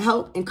was trying to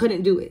help and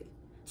couldn't do it.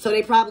 So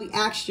they probably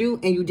asked you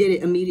and you did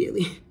it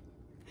immediately.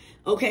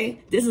 Okay?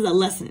 This is a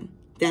lesson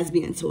that's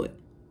being taught.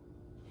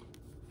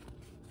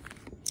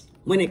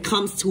 When it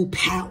comes to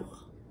power,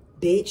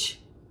 bitch.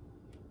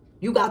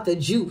 You got the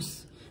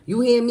juice.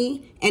 You hear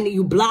me? And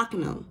you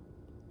blocking them.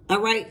 All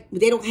right?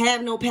 They don't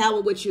have no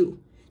power with you.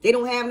 They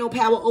don't have no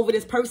power over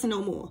this person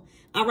no more.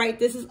 All right?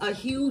 This is a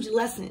huge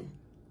lesson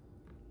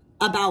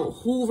about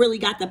who really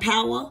got the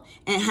power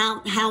and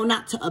how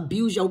not to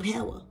abuse your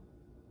power.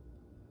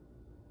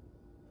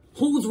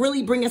 Who's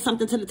really bringing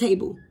something to the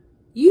table?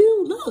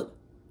 You, look.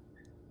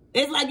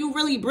 It's like you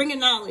really bringing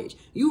knowledge.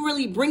 You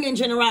really bringing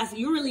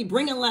generosity. You really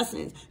bringing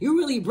lessons. You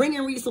really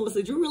bringing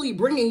resources. You really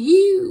bringing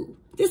you.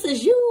 This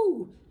is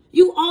you.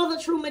 You are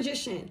the true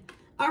magician.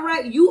 All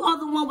right? You are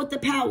the one with the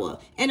power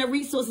and the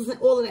resources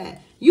and all of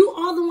that. You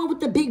are the one with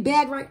the big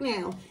bag right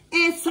now.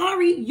 And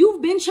sorry,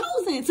 you've been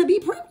chosen to be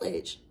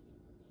privileged.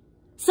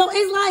 So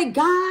it's like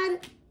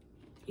God,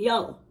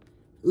 yo,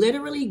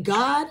 literally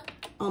God.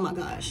 Oh my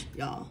gosh,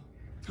 y'all.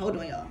 Hold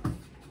on, y'all.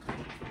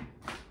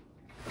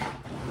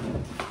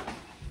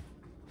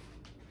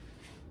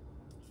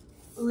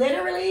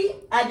 Literally,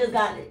 I just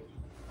got it.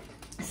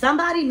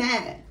 Somebody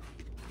mad.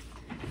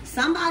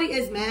 Somebody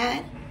is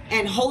mad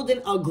and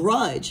holding a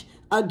grudge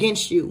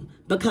against you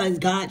because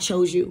God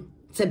chose you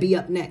to be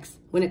up next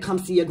when it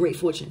comes to your great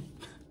fortune.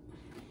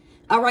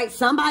 All right,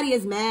 somebody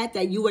is mad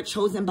that you were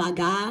chosen by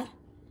God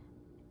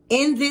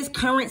in this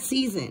current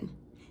season,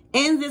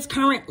 in this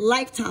current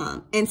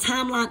lifetime and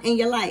timeline in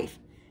your life,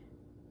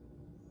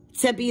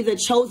 to be the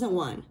chosen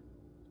one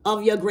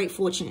of your great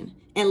fortune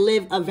and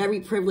live a very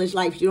privileged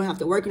life. You don't have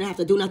to work, you don't have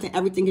to do nothing.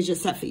 Everything is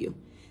just set for you.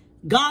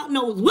 God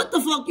knows what the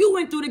fuck you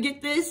went through to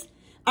get this.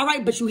 All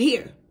right, but you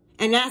here.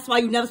 And that's why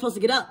you're never supposed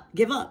to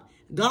give up.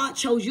 God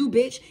chose you,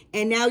 bitch.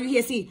 And now you're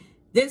here. See,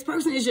 this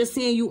person is just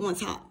seeing you on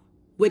top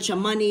with your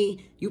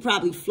money. You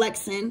probably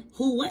flexing.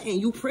 Who wouldn't?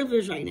 You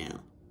privileged right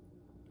now.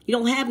 You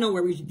don't have no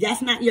worries.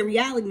 That's not your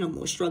reality no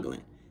more,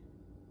 struggling.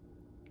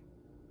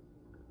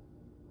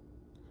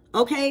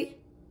 Okay?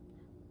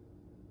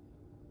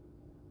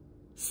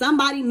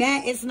 Somebody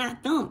mad, it's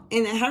not them.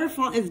 And the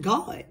Hierophant is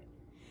God.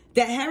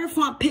 The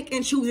Hierophant pick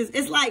and chooses.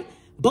 It's like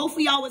both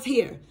of y'all was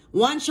here.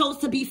 One chose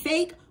to be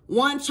fake.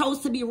 One chose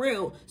to be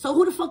real. So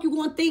who the fuck you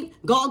gonna think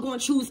God gonna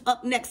choose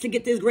up next to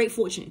get this great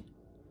fortune?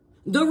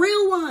 The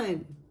real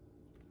one.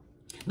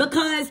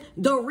 Because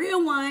the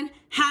real one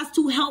has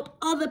to help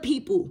other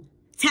people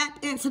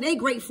tap into their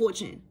great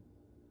fortune.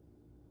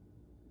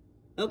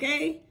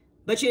 Okay?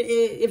 But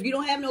if you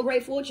don't have no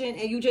great fortune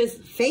and you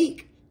just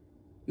fake,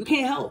 you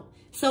can't help.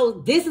 So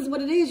this is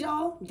what it is,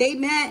 y'all. They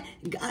mad.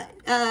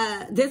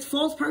 This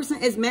false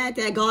person is mad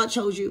that God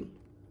chose you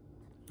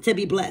to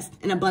be blessed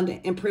and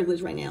abundant and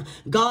privileged right now.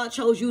 God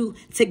chose you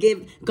to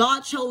give.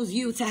 God chose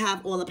you to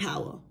have all the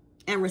power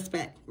and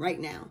respect right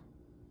now.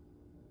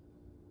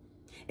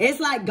 It's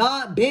like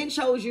God been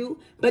chose you,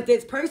 but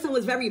this person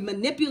was very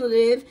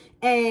manipulative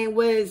and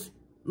was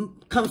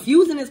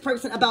confusing this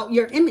person about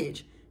your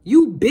image.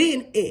 You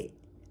been it.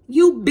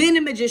 You been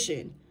a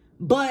magician,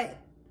 but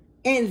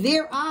and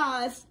their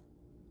eyes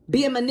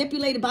being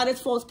manipulated by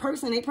this false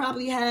person, they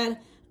probably had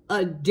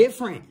a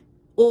different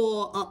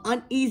or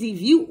an uneasy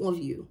view of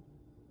you.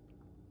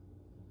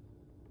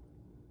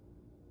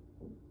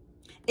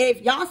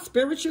 If y'all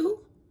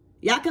spiritual,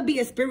 y'all could be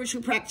a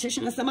spiritual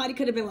practitioner. Somebody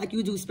could have been like,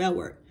 you do spell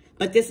work.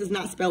 But this is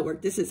not spell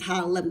work. This is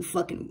high level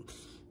fucking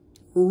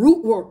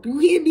root work. You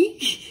hear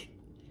me?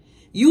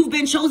 You've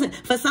been chosen.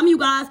 For some of you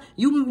guys,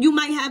 you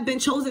might have been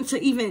chosen to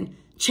even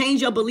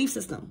change your belief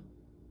system.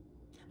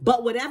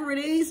 But whatever it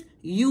is,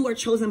 you are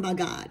chosen by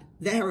God,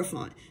 the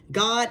Hierophant.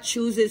 God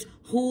chooses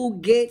who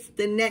gets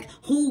the next,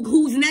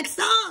 who's next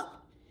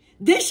up.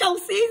 This your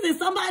season.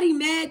 Somebody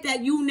mad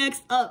that you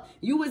next up.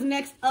 You was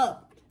next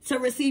up to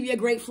receive your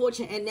great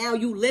fortune, and now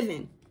you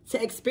living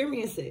to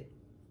experience it.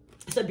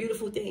 It's a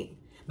beautiful thing,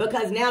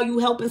 because now you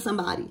helping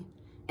somebody,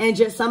 and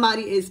just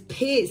somebody is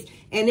pissed,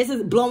 and this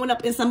is blowing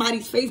up in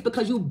somebody's face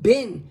because you've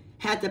been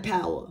had the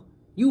power.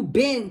 You've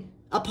been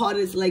a part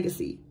of this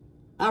legacy.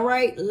 All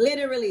right,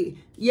 literally,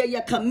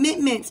 your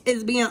commitments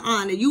is being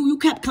honored. You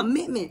kept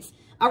commitments.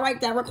 All right,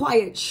 that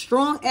required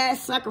strong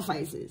ass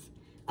sacrifices.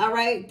 All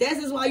right,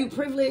 this is why you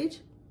privileged.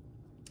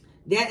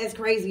 That is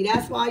crazy.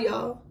 That's why,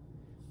 y'all.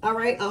 All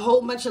right, a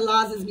whole bunch of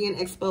lies is being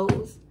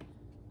exposed.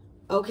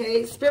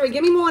 Okay, Spirit,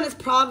 give me more on this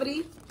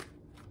poverty.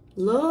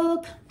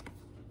 Look,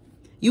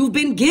 you've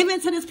been given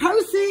to this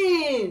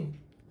person.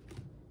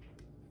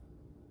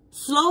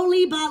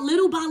 Slowly, by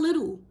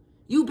little.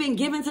 You've been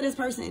given to this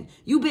person.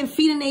 You've been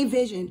feeding their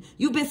vision.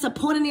 You've been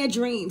supporting their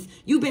dreams.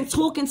 You've been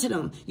talking to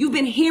them. You've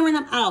been hearing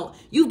them out.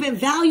 You've been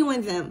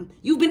valuing them.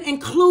 You've been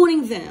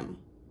including them.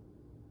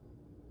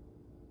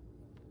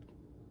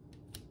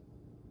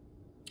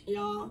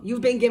 Y'all, you've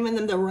been giving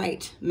them the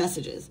right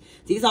messages.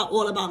 These are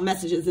all about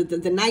messages.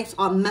 The knights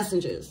are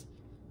messengers.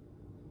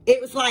 It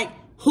was like,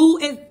 who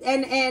is,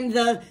 and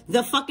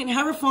the fucking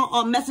Hierophant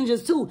are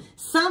messengers too.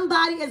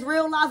 Somebody is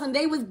realizing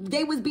they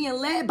was being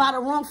led by the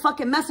wrong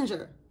fucking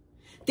messenger.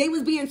 They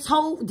was being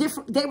told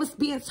different. They was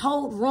being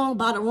told wrong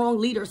by the wrong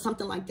leader or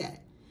something like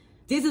that.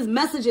 This is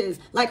messages.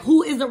 Like,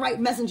 who is the right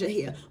messenger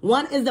here?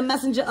 One is the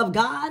messenger of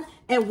God,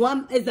 and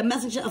one is the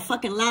messenger of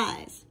fucking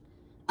lies.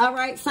 All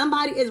right?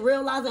 Somebody is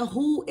realizing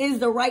who is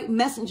the right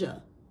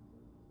messenger.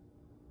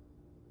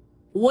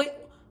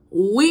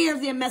 Where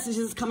their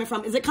messages coming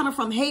from? Is it coming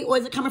from hate, or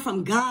is it coming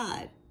from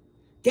God?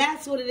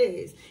 That's what it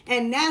is.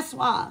 And that's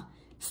why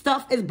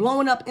stuff is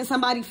blowing up in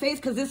somebody's face,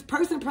 because this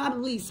person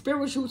probably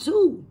spiritual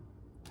too.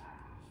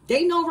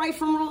 They know right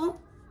from wrong.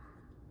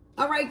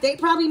 All right. They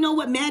probably know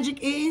what magic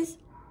is.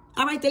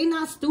 All right. They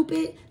not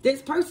stupid.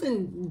 This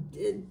person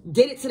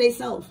did it to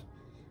themselves,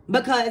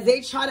 because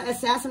they try to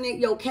assassinate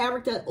your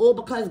character, all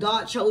because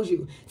God chose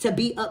you to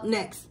be up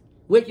next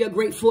with your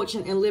great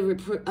fortune and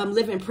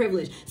living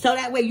privilege. So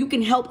that way you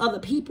can help other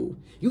people.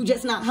 You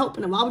just not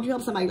helping them. Why would you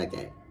help somebody like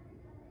that?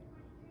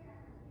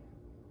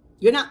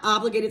 You're not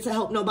obligated to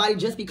help nobody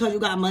just because you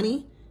got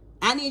money.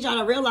 I need y'all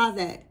to realize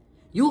that.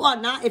 You are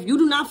not, if you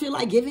do not feel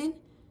like giving,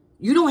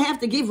 you don't have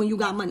to give when you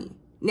got money.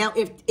 Now,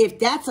 if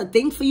that's a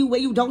thing for you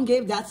where you don't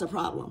give, that's a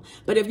problem.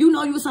 But if you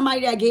know you're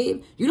somebody that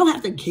gave, you don't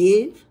have to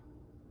give.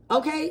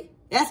 Okay?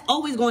 That's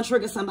always going to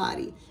trigger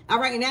somebody. All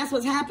right? And that's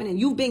what's happening.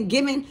 You've been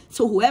given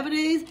to whoever it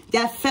is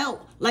that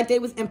felt like they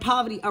was in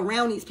poverty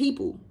around these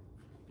people.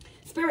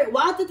 Spirit,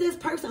 why did this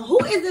person, who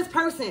is this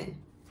person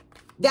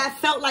that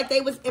felt like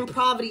they was in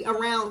poverty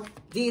around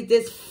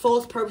this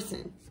false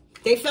person?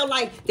 They felt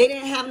like they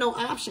didn't have no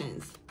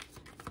options.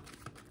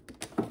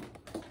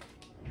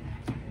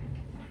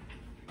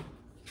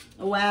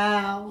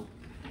 Wow.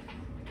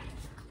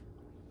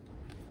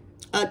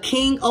 A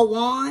King of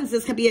Wands.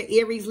 This could be an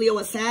Aries, Leo,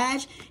 or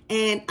Sag.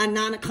 And a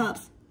Nine of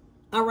Cups.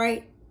 All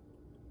right.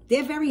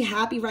 They're very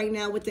happy right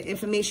now with the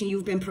information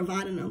you've been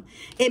providing them.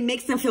 It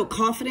makes them feel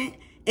confident.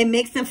 It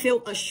makes them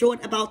feel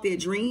assured about their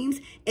dreams.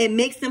 It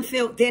makes them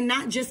feel they're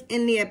not just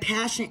in their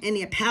passion and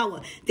their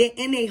power. They're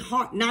in their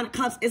heart. Nine of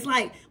Cups. It's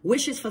like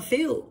wishes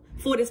fulfilled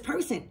for this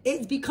person.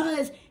 It's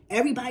because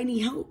everybody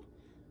need help.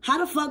 How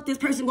the fuck this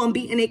person gonna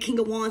be in their King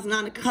of Wands,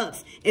 Nine of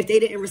Cups if they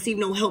didn't receive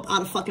no help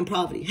out of fucking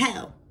poverty?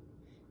 How?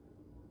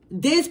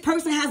 This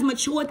person has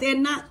matured. They're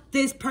not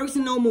this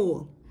person no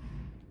more.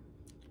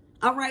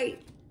 All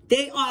right?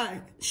 They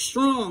are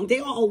strong. They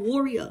are a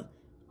warrior.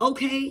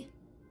 Okay?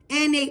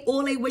 And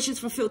all their wishes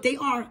fulfilled. They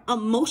are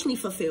emotionally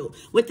fulfilled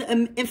with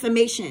the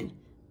information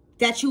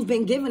that you've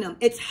been giving them.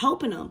 It's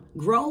helping them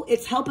grow.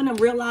 It's helping them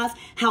realize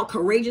how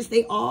courageous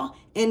they are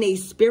in their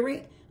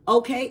spirit.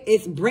 Okay,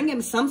 it's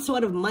bringing some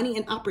sort of money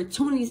and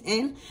opportunities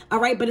in, all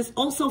right? But it's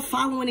also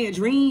following their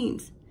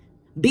dreams,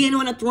 being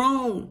on a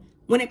throne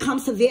when it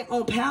comes to their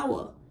own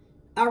power,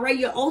 all right?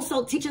 You're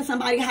also teaching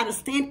somebody how to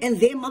stand in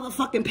their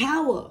motherfucking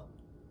power.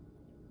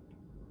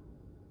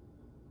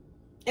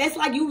 It's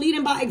like you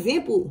leading by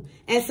example,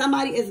 and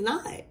somebody is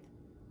not,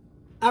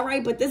 all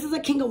right? But this is a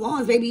King of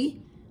Wands,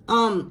 baby,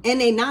 and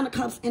a Nine of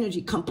Cups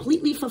energy,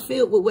 completely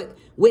fulfilled with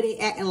where they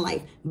at in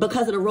life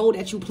because of the role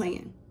that you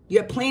playing.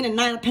 You're playing a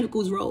Nine of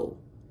Pentacles role.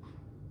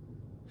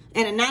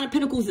 And a Nine of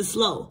Pentacles is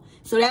slow.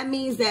 So that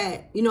means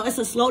that, you know, it's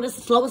the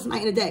slowest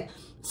night in the deck.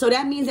 So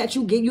that means that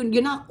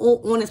you're not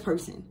an honest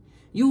person.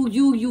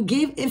 You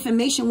give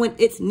information when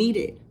it's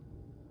needed.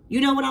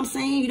 You know what I'm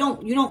saying? You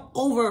don't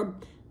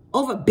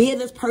overbear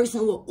this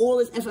person with all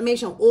this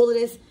information, all of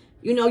this.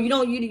 You know,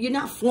 you're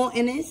not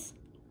flaunting this.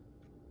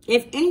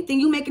 If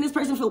anything, you're making this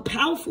person feel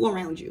powerful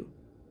around you.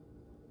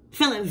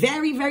 Feeling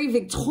very, very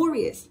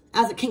victorious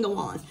as a King of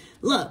Wands.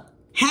 Look,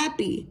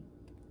 happy.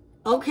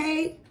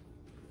 Okay?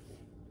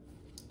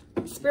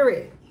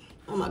 Spirit.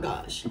 Oh my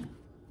gosh.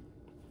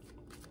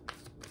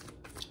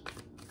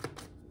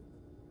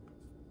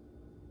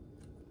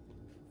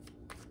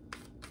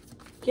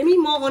 Give me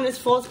more on this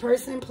false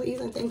person, please,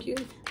 and thank you.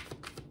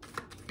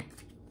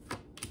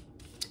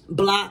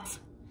 Blocked.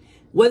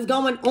 What's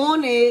going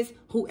on is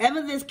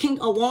whoever this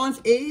King of Wands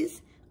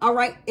is, all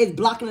right, is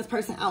blocking this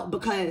person out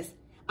because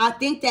I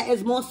think that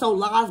is more so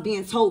lies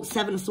being told.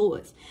 Seven of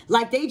Swords.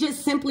 Like they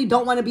just simply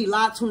don't want to be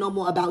lied to no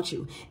more about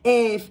you.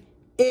 If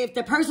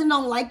the person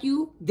don't like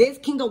you, this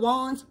King of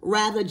Wands,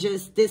 rather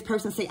just this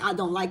person say, I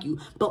don't like you.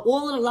 But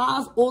all of the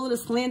lies, all of the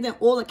slander,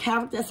 all the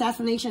character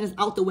assassination is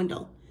out the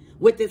window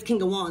with this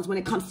King of Wands when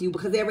it comes to you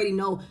because they already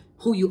know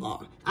who you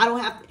are. I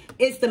don't have to,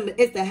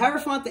 it's the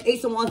Hierophant, the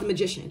Ace of Wands, the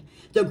Magician,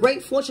 the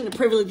Great Fortune, the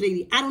Privileged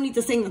Lady. I don't need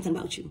to say nothing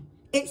about you.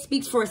 It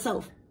speaks for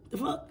itself. The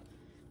fuck?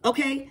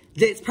 Okay?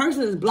 This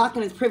person is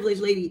blocking this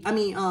Privileged Lady,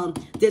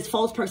 this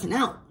false person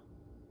out.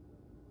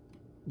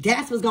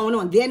 That's what's going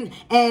on. Then,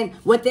 and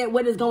what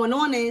is going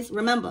on is,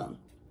 remember,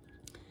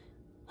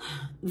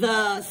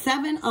 the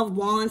Seven of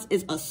Wands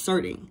is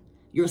asserting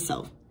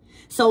yourself.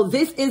 So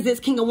this is this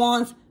King of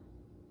Wands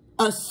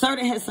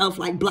asserting herself,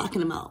 like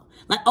blocking them out.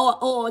 Like,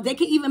 or they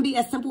can even be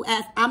as simple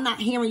as, I'm not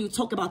hearing you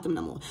talk about them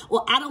no more.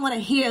 Or I don't want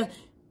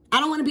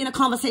to be in a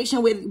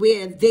conversation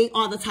where they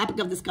are the topic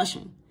of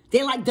discussion.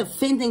 They're like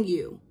defending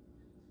you.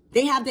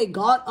 They have their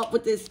guard up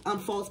with this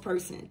false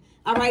person.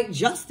 All right,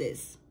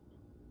 justice.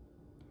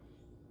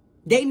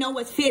 They know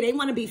what's fair. They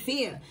want to be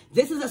fair.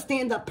 This is a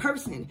stand-up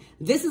person.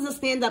 This is a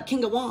stand-up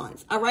King of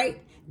Wands. All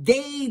right?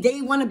 They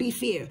want to be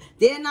fair.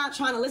 They're not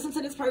trying to listen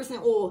to this person,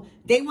 or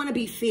they want to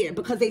be fair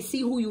because they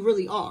see who you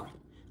really are.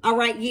 All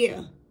right?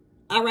 Yeah.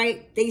 All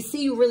right? They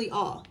see you really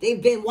are.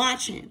 They've been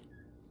watching.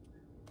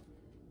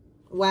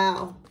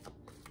 Wow.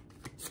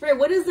 Spirit,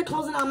 what is the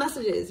closing out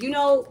messages? You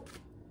know,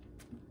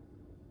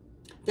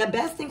 the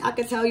best thing I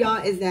could tell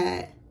y'all is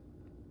that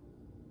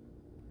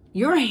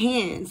your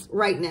hands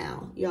right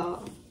now,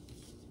 y'all,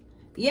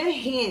 your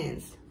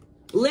hands,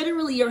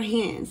 literally your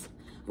hands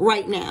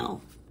right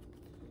now,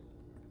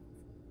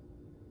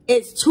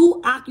 it's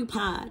too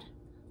occupied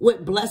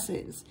with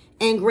blessings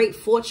and great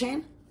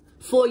fortune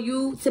for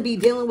you to be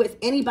dealing with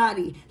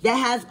anybody that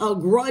has a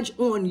grudge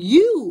on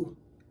you.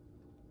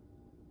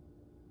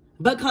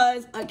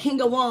 Because a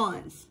King of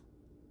Wands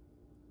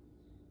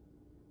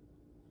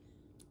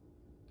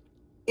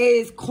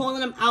is calling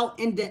them out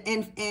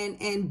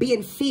and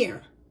being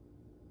fear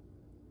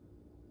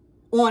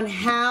on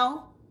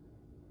how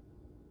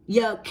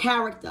your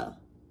character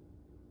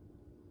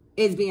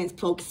is being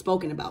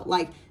spoken about.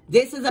 Like,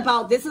 this is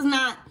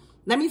not,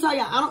 let me tell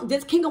you,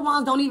 this King of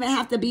Wands don't even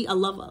have to be a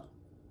lover.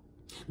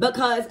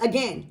 Because,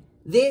 again,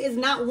 there is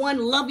not one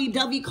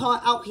lovey-dovey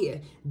card out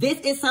here. This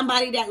is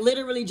somebody that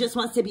literally just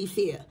wants to be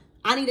fair.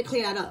 I need to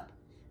clear that up.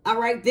 All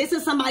right? This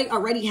is somebody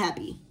already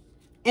happy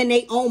in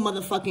their own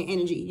motherfucking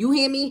energy. You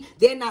hear me?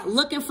 They're not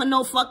looking for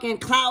no fucking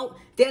clout.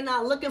 They're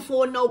not looking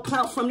for no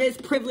clout from this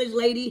privileged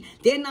lady.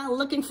 They're not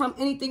looking from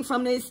anything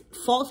from this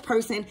false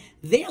person.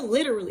 They're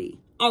literally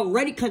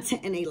already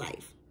content in their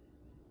life.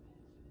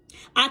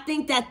 I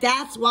think that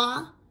that's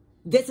why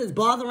this is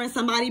bothering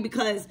somebody,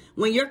 because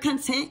when you're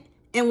content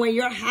and when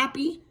you're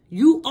happy,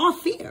 you are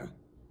fair.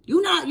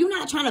 You're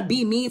not trying to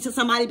be mean to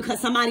somebody because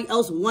somebody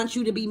else wants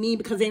you to be mean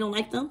because they don't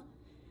like them.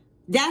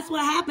 That's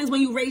what happens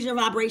when you raise your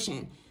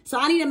vibration. So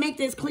I need to make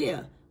this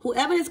clear.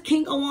 Whoever this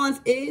King of Wands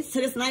is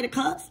to this Knight of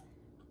Cups,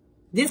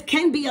 this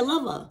can be a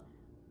lover,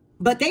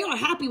 but they are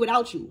happy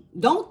without you.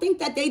 Don't think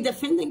that they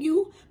defending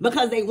you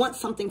because they want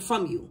something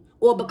from you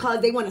or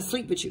because they want to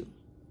sleep with you.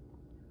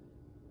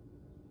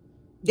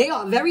 They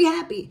are very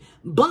happy,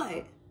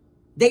 but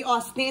they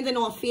are standing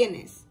on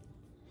fairness.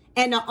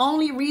 And the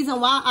only reason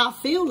why I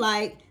feel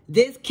like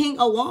this King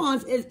of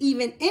Wands is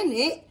even in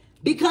it,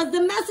 because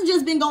the message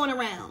has been going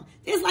around.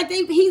 It's like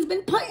he's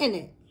been putting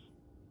it.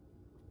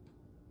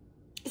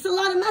 It's a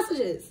lot of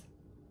messages.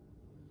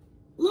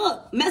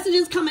 Look,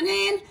 messages coming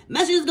in,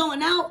 messages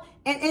going out,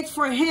 and it's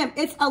for him.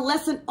 It's a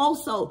lesson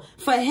also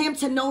for him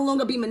to no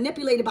longer be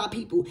manipulated by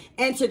people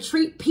and to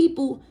treat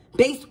people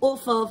based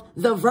off of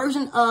the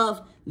version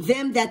of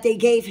them that they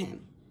gave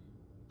him.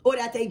 Or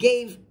that they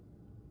gave,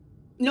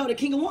 no, the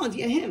King of Wands,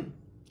 yeah, him.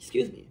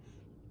 Excuse me.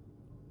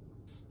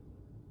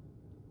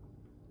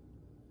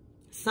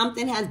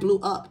 Something has blew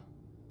up.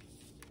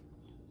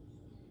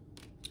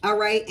 All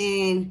right,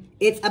 and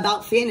it's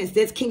about fairness.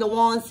 This King of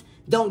Wands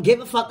don't give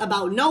a fuck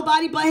about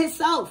nobody but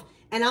himself.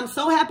 And I'm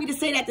so happy to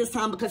say that this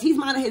time because he's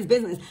minding his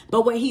business.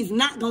 But what he's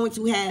not going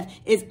to have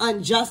is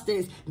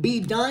injustice be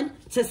done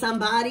to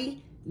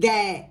somebody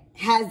that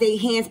has their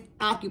hands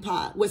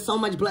occupied with so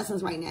much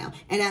blessings right now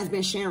and has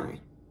been sharing.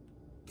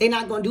 They're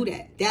not going to do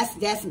that.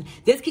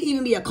 This could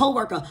even be a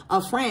coworker,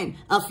 a friend,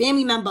 a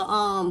family member,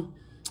 a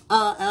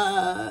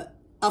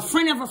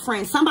friend of a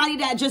friend, somebody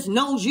that just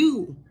knows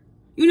you.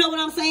 You know what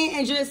I'm saying?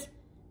 And just,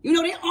 you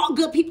know, they're all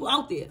good people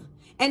out there.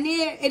 And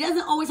it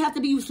doesn't always have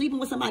to be you sleeping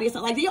with somebody or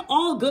something. Like, they're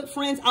all good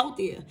friends out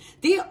there.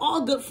 They're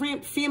all good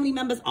family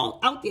members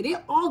out there.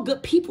 They're all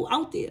good people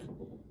out there.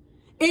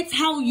 It's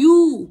how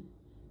you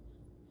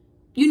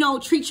know,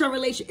 treat your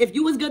relationship. If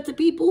you was good to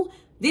people,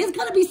 there's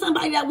going to be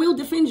somebody that will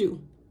defend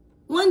you.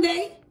 One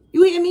day,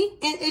 you hear me?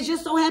 And it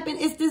just so happened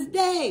it's this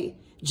day.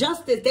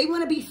 Justice. They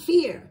want to be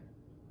fair.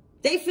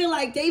 They feel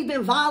like they've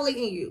been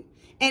violating you.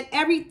 And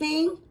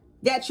everything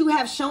that you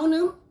have shown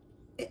them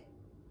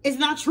is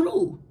not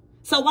true.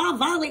 So why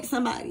violate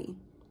somebody?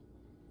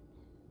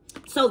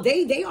 So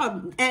they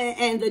are,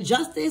 and the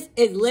justice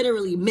is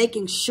literally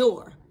making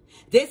sure.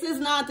 This is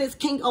not this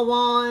King of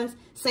Wands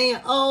saying,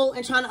 oh,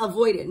 and trying to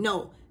avoid it.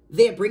 No,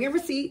 they're bringing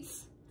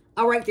receipts.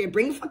 All right, they're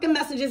bringing fucking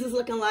messages, it's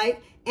looking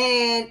like.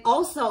 And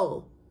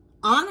also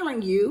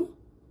honoring you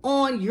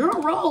on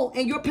your role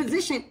and your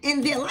position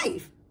in their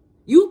life.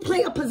 You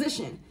play a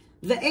position.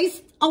 The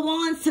Ace of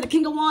Wands to the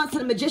King of Wands to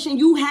the Magician,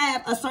 you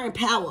have a certain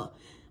power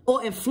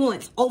or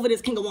influence over this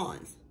King of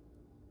Wands.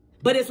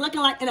 But it's looking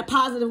like in a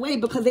positive way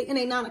because they in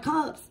a Nine of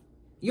Cups.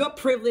 You're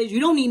privileged. You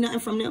don't need nothing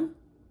from them.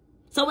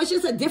 So it's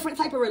just a different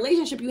type of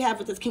relationship you have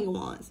with this King of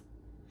Wands,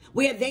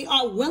 where they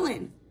are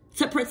willing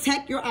to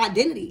protect your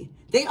identity.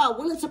 They are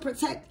willing to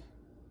protect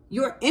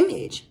your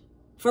image.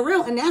 For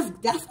real. And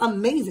that's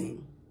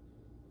amazing.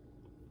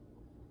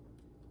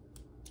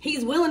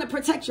 He's willing to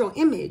protect your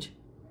image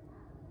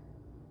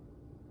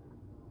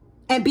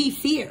and be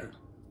fair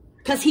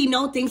because he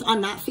knows things are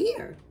not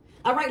fair.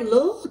 All right,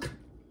 look.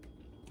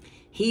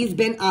 He's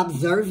been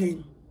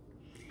observing.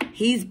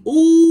 He's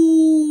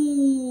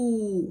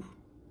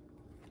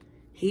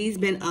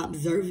been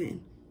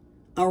observing.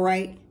 All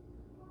right.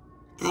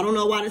 I don't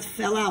know why this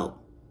fell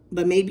out,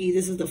 but maybe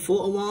this is the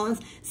Four of Wands.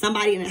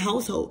 Somebody in the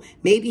household.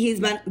 Maybe he's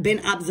been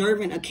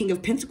observing a King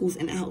of Pentacles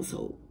in the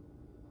household.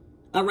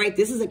 All right.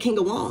 This is a King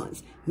of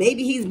Wands.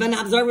 Maybe he's been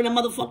observing a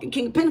motherfucking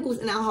King of Pentacles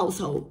in our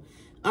household.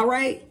 All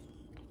right.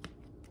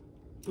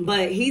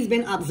 But he's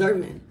been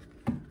observing.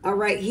 All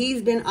right.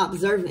 He's been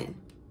observing.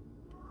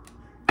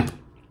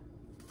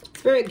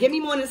 Spirit, give me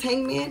more on this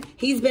Hangman.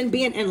 He's been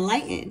being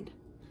enlightened.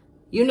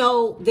 You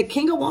know, the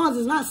King of Wands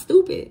is not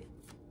stupid.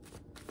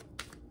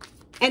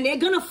 And they're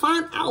going to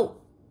find out.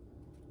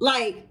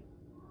 Like,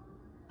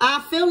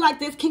 I feel like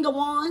this King of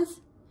Wands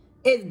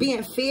is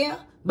being fair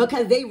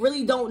because they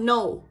really don't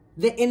know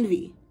the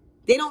envy.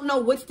 They don't know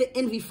what's the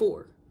envy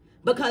for.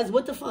 Because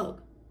what the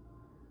fuck?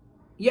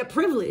 You're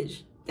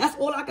privileged. That's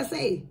all I can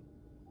say.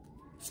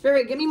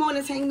 Spirit, give me more on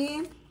this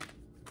Hangman.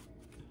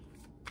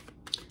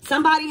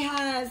 Somebody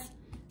has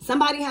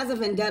a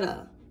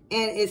vendetta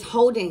and is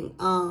holding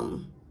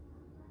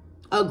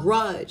a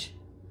grudge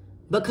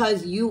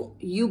because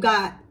you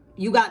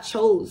got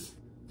chose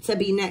to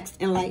be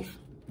next in life.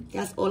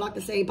 That's all I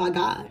can say by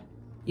God.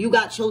 You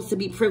got chose to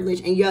be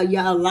privileged and you're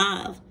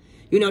alive.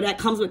 You know, that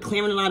comes with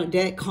clearing a lot of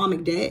debt,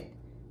 karmic debt,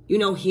 you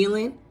know,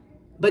 healing.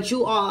 But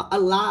you are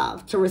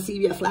alive to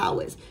receive your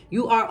flowers.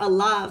 You are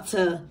alive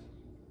to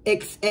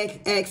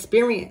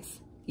experience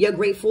your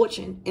great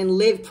fortune and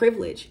live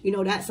privilege. You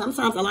know, that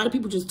sometimes a lot of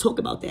people just talk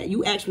about that.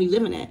 You actually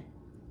live in that.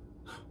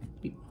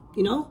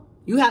 You know,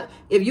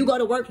 if you go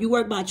to work, you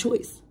work by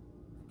choice.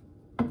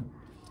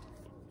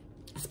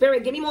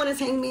 Spirit, give me more on this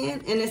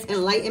Hangman and this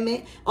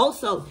enlightenment.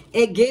 Also,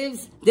 it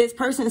gives this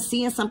person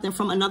seeing something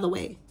from another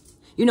way.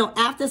 You know,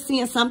 after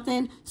seeing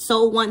something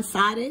so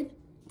one-sided,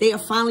 they are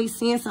finally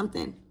seeing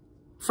something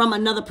from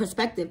another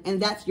perspective.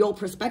 And that's your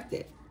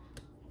perspective.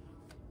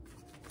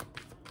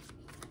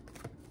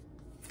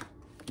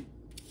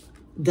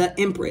 The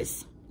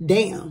Empress.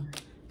 Damn.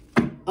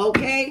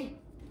 Okay.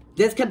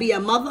 This could be a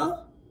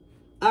mother.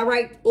 All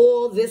right.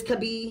 Or this could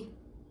be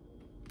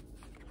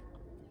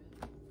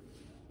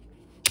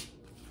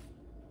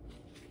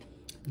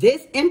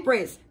this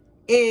Empress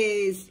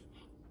is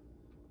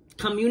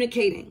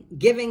communicating,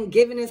 giving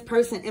this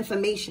person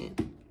information.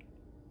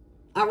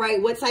 All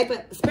right. What type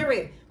of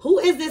spirit? Who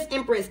is this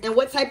Empress and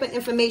what type of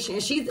information?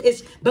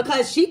 It's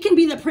because she can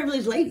be the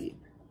privileged lady.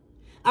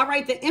 All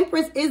right, the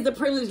Empress is the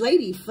privileged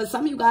lady for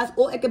some of you guys,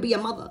 or it could be a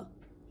mother.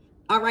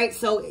 All right,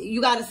 so you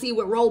got to see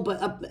what role,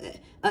 but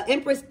a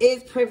Empress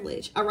is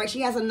privileged. All right,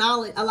 she has a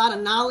lot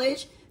of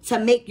knowledge to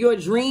make your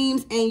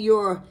dreams and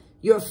your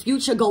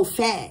future go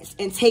fast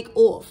and take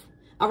off.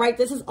 All right,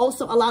 this is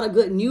also a lot of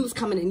good news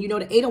coming in. You know,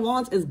 the Eight of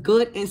Wands is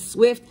good and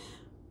swift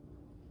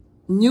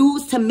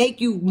news to make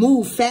you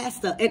move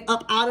faster and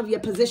up out of your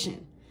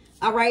position.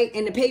 All right,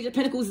 and the Page of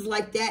Pentacles is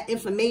like that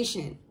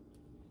information.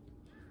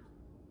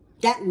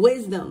 That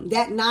wisdom,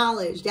 that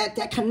knowledge,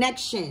 that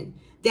connection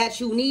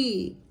that you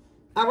need.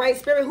 All right,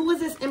 Spirit, who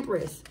is this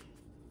Empress?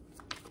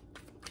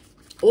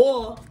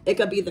 Or it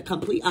could be the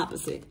complete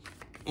opposite.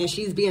 And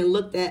she's being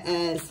looked at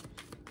as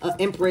an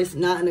Empress,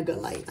 not in a good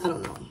light. I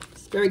don't know.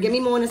 Spirit, give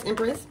me more on this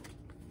Empress.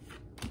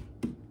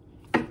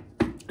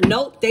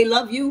 Nope, they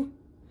love you.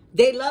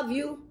 They love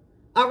you.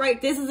 All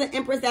right, this is an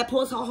empress that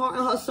pours her heart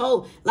and her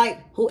soul.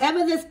 Like,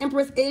 whoever this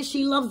empress is,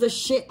 she loves the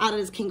shit out of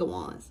this King of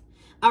Wands.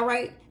 All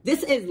right,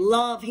 this is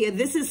love here.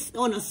 This is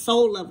on a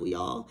soul level,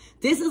 y'all.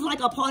 This is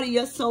like a part of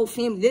your soul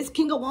family. This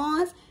King of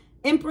Wands,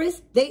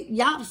 empress,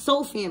 y'all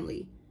soul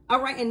family.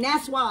 All right, and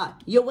that's why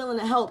you're willing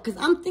to help.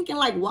 Because I'm thinking,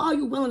 like, why are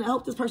you willing to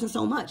help this person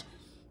so much?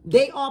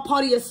 They are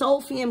part of your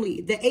soul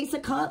family. The Ace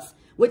of Cups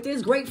with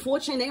this great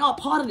fortune, they are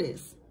part of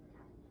this.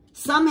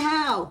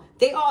 Somehow,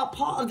 they are a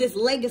part of this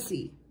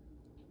legacy.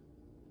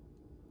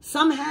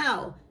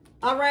 Somehow,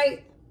 all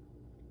right?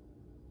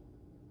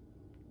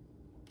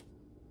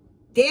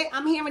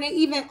 I'm hearing they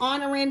even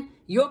honoring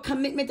your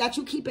commitment that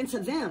you keep into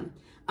them.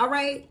 All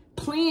right?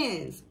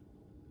 Plans.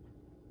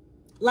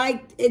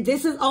 Like,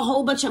 this is a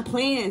whole bunch of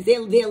plans.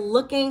 They're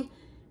looking.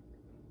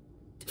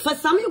 For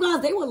some of you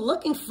guys, they were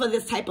looking for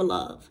this type of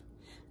love.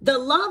 The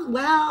love,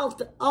 wow.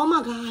 Oh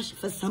my gosh.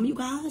 For some of you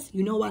guys,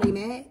 you know why they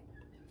mad?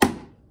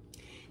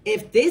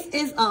 If this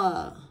is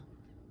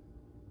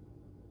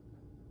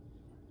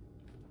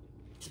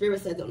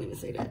Spirit said don't even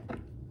say that.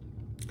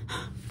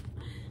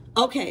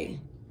 Okay.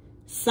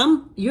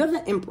 You're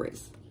the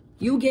empress.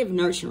 You give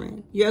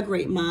nurturing. You're a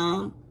great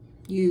mom.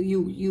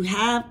 You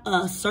have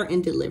a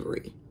certain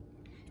delivery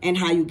and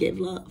how you give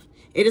love.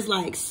 It is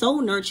like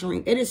so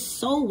nurturing. It is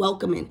so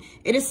welcoming.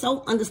 It is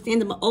so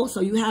understanding, but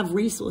also you have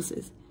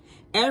resources.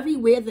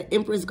 Everywhere the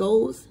empress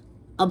goes,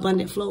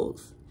 abundant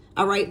flows.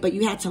 All right. But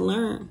you had to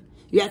learn.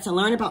 You had to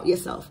learn about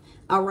yourself.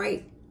 All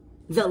right.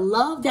 The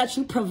love that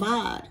you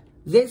provide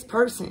this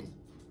person.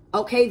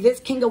 Okay. This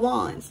King of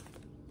Wands.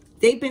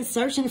 They've been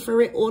searching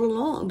for it all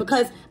along.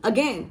 Because,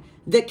 again,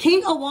 the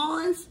King of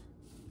Wands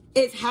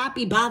is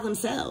happy by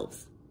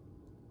themselves.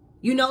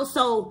 You know,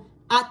 so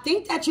I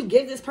think that you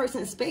give this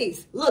person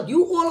space. Look,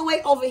 you all the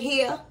way over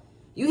here.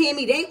 You hear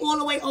me? They all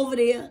the way over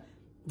there.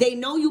 They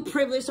know you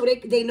privileged, so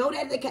they know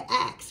that they can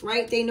ask,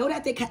 right? They know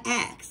that they can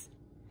ask,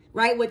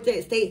 right, with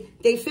this.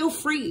 They feel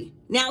free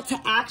now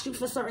to ask you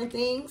for certain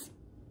things.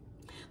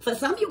 For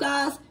some of you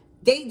guys,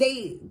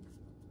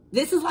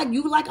 this is like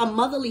you like a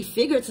motherly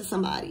figure to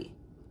somebody.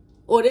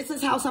 Or this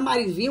is how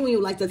somebody's viewing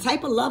you. Like the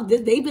type of love,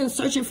 they've been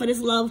searching for this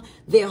love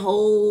their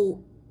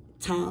whole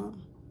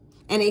time.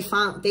 And they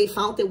found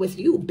it with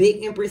you.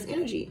 Big Empress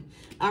energy.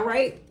 All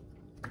right.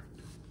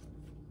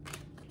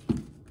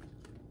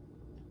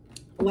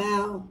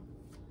 Wow.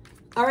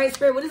 All right,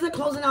 Spirit, what is the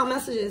closing out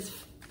messages?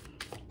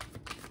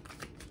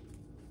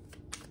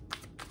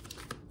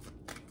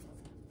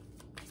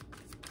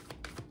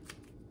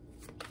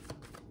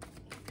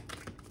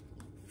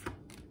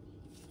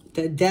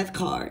 The Death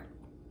card.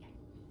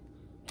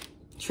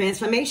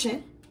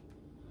 Transformation.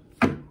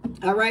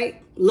 All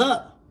right.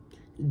 Look,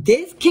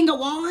 this King of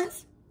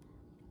Wands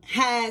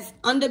has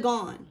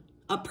undergone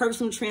a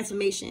personal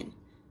transformation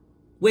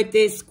with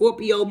this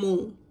Scorpio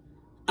moon.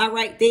 All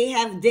right. They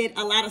have did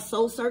a lot of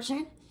soul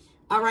searching.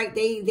 All right.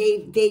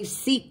 They've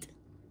seeked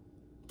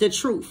the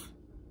truth.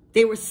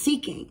 They were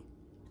seeking.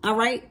 All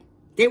right.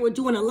 They were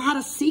doing a lot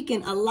of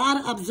seeking, a lot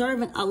of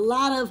observing, a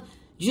lot of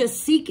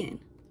just seeking.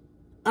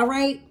 All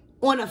right.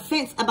 On a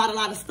fence about a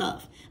lot of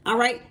stuff. All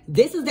right.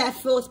 This is that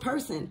first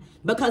person,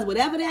 because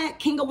whatever that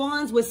King of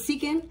Wands was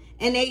seeking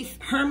and they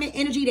hermit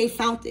energy, they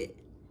found it.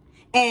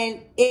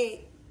 And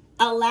it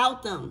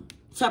allowed them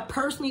to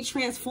personally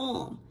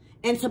transform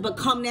and to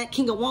become that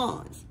King of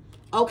Wands.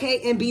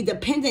 Okay. And be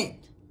dependent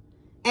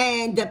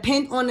and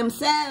depend on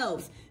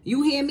themselves.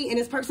 You hear me? And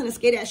this person is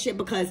scared of that shit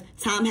because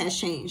time has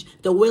changed.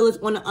 The wheel is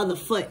on the other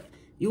foot.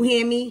 You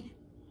hear me?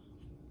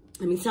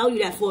 Let me tell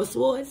you that Four of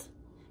Swords,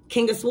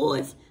 King of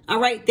Swords. All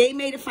right, they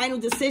made a final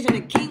decision.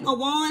 The King of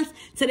Wands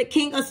to the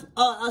King of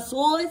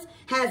Swords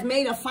has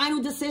made a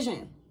final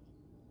decision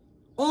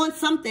on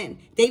something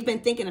they've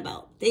been thinking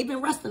about. They've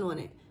been resting on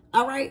it.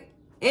 All right,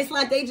 it's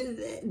like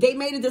they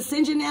made a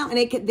decision now and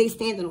they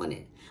standing on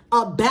it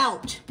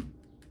about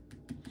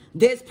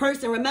this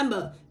person.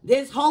 Remember,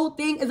 this whole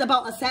thing is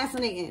about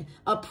assassinating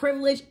a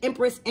privileged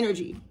Empress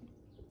energy.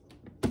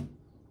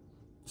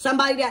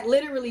 Somebody that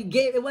literally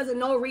it wasn't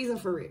no reason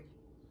for it.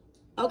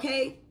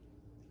 Okay.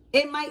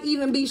 It might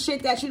even be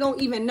shit that you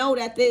don't even know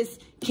that this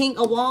King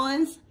of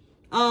Wands,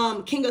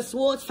 King of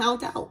Swords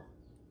found out.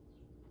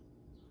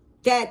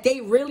 That they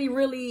really,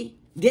 really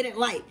didn't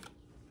like.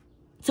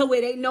 To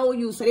where they know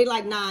you. So they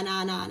like, nah.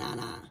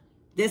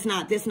 This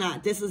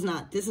is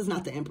not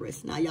the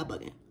Empress. Nah, y'all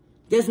bugging.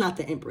 This is not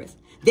the Empress.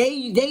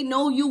 They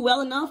know you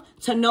well enough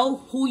to know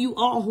who you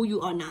are and who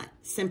you are not.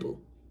 Simple.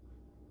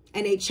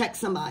 And they check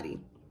somebody.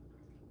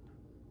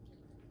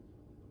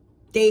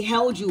 They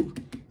held you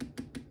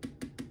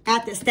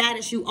at the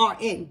status you are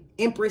in,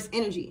 Empress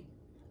energy.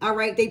 All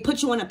right, they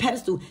put you on a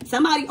pedestal.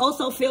 Somebody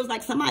also feels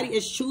like somebody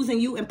is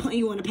choosing you and putting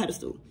you on a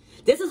pedestal.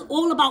 This is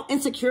all about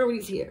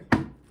insecurities here.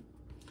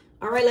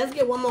 All right, let's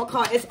get one more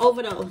card. It's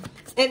over though.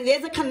 And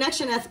there's a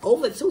connection that's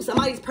over too.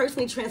 Somebody's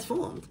personally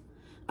transformed.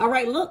 All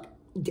right, look,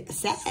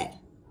 sad.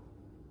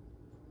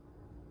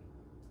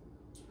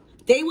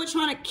 They were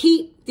trying to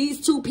keep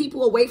these two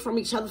people away from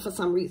each other for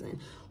some reason.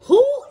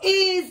 Who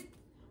is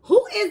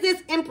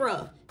this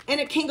emperor and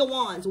a King of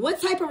Wands.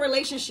 What type of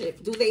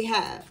relationship do they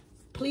have?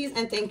 Please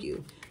and thank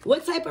you.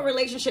 What type of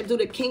relationship do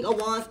the King of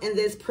Wands and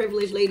this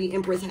privileged lady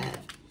Empress have?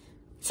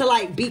 To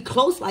like be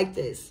close like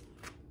this.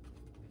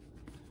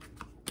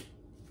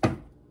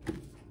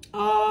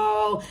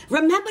 Oh,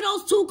 remember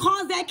those two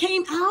cards that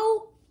came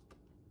out?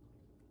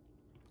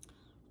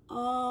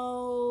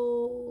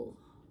 Oh.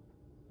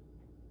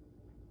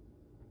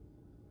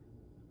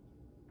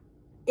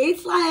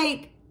 It's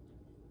like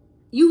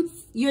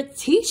you're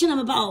teaching them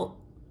about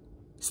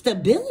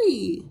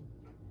stability.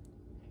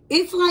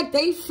 It's like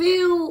they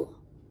feel,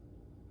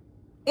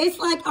 it's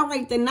like, all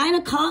right, the Nine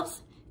of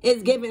Cups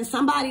is giving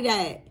somebody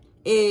that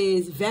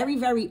is very,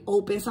 very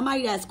open,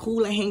 somebody that's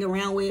cool to hang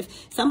around with,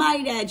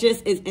 somebody that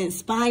just is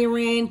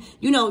inspiring.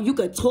 You know, you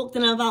could talk to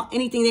them about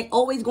anything. They're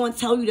always going to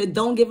tell you to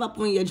don't give up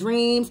on your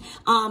dreams.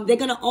 They're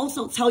going to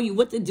also tell you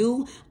what to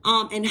do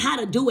and how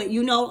to do it.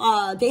 You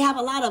know, they have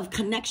a lot of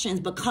connections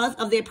because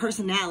of their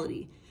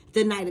personality,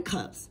 the Knight of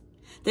Cups.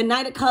 The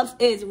Knight of Cups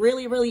is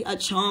really, really a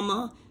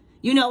charmer.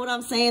 You know what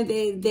I'm saying?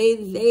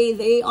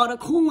 They are the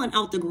cool one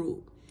out the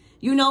group.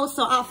 You know,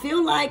 so I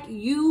feel like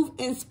you've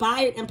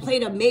inspired and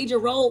played a major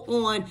role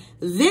on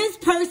this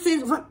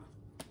person's...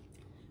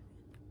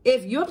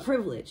 If you're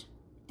privileged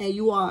and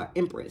you are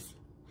Empress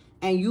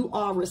and you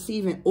are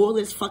receiving all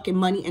this fucking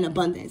money in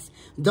abundance,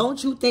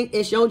 don't you think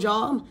it's your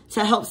job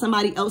to help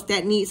somebody else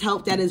that needs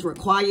help, that is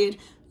required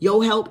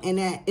your help, and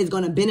that is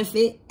going to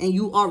benefit, and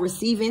you are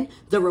receiving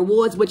the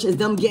rewards, which is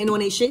them getting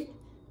on their shit?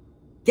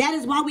 That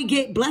is why we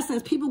get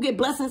blessings. People get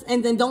blessings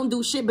and then don't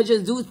do shit, but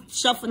just do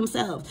stuff for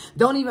themselves.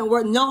 Don't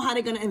even know how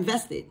they're going to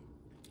invest it.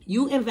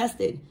 You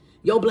invested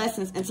your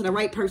blessings into the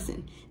right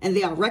person, and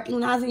they are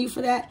recognizing you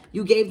for that.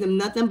 You gave them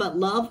nothing but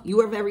love. You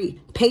were very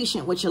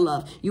patient with your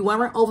love. You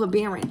weren't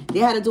overbearing. They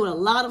had to do a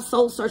lot of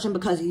soul searching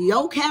because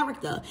your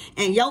character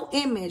and your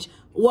image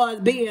was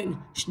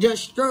being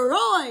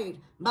destroyed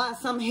by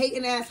some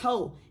hating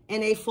asshole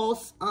and a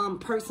false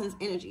person's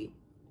energy.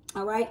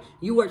 All right?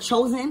 You were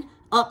chosen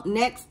up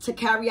next to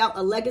carry out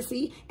a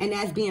legacy, and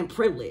that's being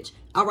privileged.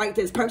 All right,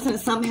 this person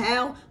is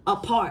somehow a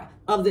part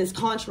of this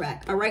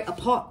contract. All right, a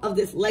part of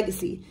this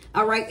legacy.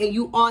 All right, and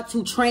you are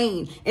to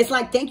train. It's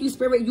like, thank you,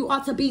 Spirit. You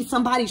ought to be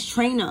somebody's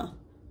trainer.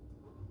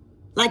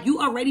 Like, you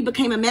already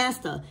became a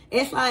master.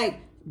 It's like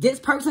this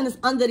person is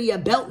under your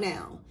belt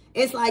now.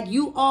 It's like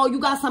you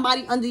got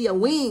somebody under your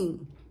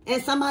wing,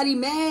 and somebody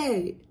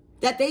mad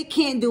that they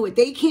can't do it.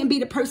 They can't be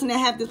the person that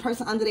have this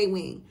person under their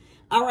wing.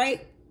 All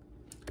right,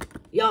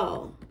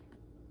 y'all.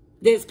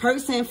 This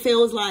person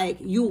feels like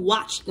you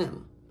watched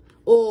them,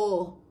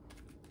 or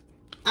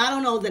I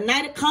don't know, the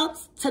Knight of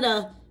Cups to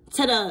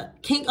the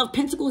King of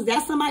Pentacles.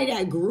 That's somebody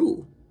that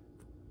grew.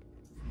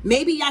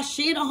 Maybe y'all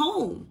shared a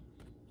home.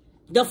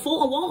 The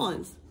Four of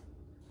Wands.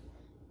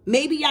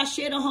 Maybe y'all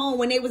shared a home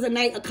when they was a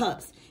Knight of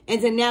Cups,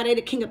 and then now they're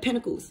the King of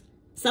Pentacles.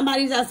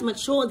 Somebody that's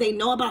mature. They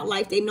know about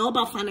life. They know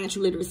about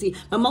financial literacy,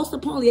 but most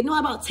importantly, they know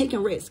about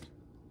taking risk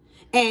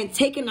and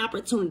taking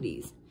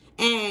opportunities.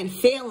 And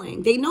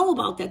failing. They know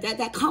about that.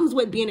 That comes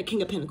with being a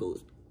King of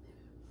Pentacles.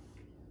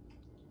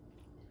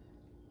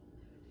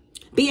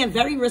 Being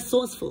very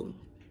resourceful.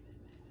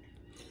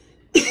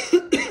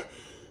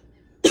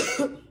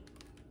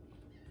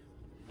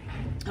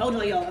 Hold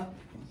on, y'all.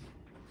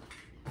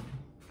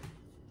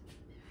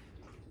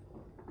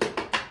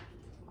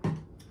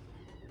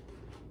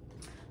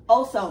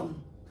 Also,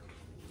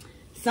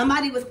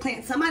 somebody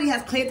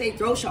has cleared their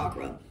throat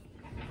chakra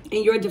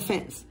in your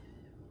defense.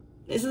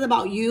 This is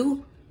about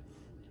you.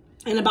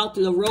 And about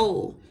the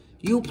role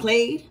you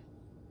played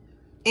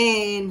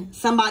in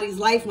somebody's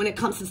life when it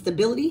comes to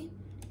stability,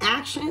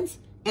 actions,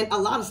 and a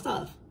lot of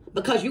stuff.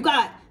 Because you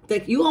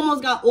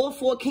almost got all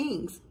four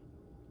kings.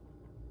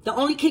 The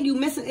only king you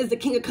missing is the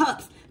King of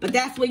Cups. But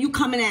that's where you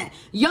coming at.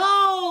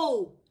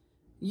 Yo!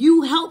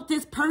 You helped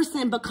this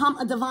person become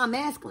a divine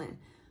masculine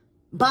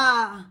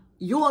by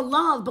your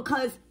love,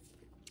 because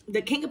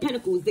the King of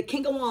Pentacles, the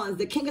King of Wands,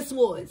 the King of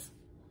Swords.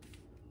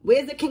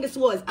 Where's the King of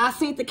Swords? I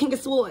seen the King of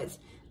Swords.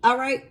 All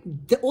right,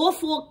 all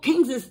four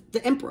kings is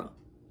the emperor,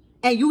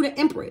 and you the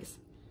empress.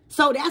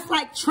 So that's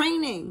like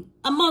training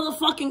a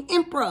motherfucking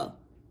emperor.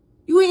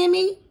 You hear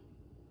me?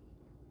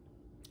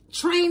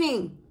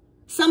 Training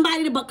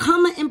somebody to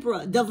become an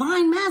emperor,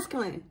 divine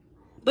masculine.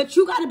 But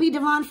you got to be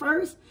divine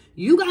first.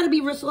 You got to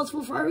be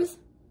resourceful first,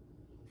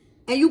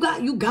 and you got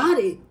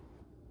it.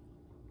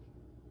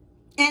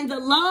 And the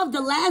love,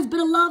 the last bit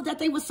of love that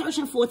they were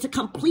searching for to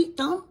complete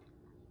them,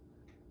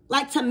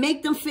 like to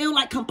make them feel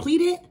like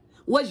completed,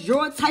 was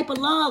your type of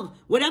love,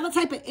 whatever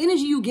type of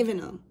energy you giving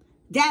them.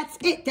 That's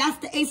it. That's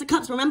the Ace of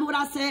Cups. Remember what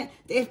I said?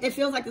 It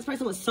feels like this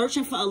person was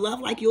searching for a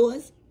love like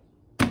yours.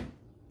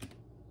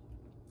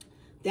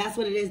 That's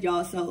what it is,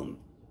 y'all. So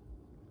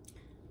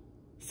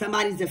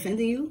somebody's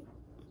defending you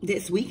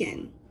this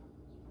weekend.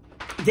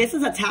 This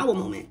is a tower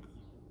moment.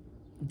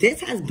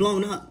 This has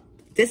blown up.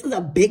 This is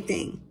a big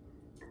thing.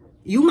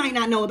 You might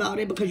not know about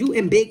it because you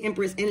in big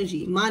Empress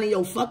energy, minding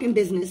your fucking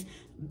business,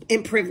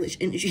 in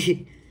privileged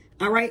energy.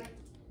 All right?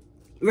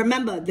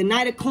 Remember, the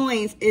Knight of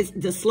Coins is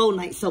the slow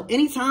knight. So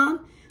anytime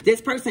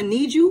this person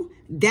needs you,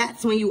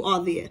 that's when you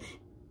are there.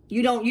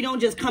 You don't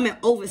just come and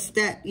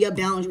overstep your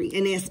boundary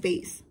in their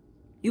space.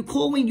 You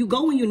call when you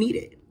go when you need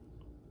it.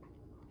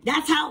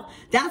 That's how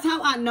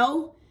I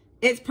know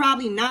it's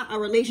probably not a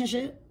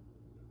relationship,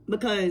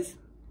 because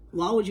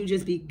why would you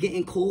just be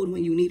getting called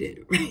when you need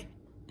it, right?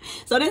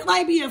 So this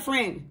might be a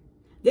friend.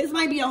 This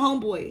might be a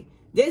homeboy.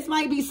 This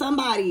might be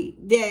somebody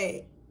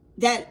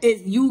that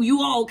is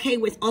you are okay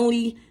with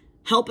only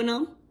helping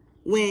them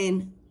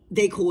when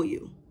they call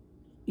you.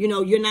 You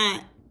know, you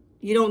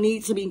don't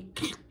need to be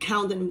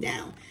counting them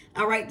down.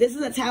 All right, this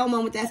is a tower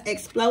moment that's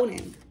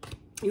exploding.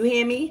 You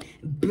hear me?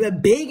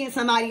 Big in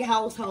somebody's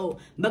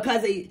household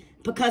because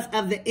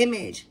of the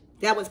image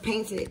that was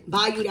painted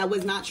by you that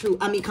was not true.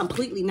 I mean,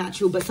 completely not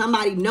true, but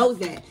somebody knows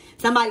that.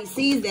 Somebody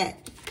sees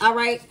that. All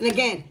right? And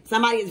again,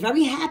 somebody is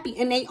very happy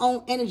in their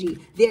own energy.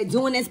 They're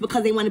doing this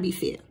because they want to be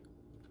fair.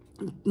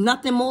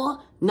 Nothing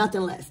more,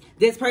 nothing less.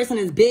 This person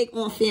is big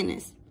on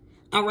fairness.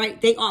 All right?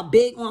 They are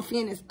big on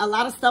fairness. A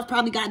lot of stuff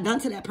probably got done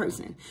to that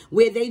person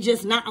where they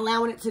just not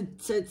allowing it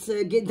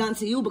to get done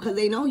to you because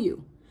they know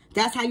you.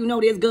 That's how you know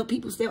there's good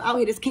people still out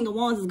here. This King of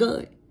Wands is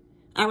good.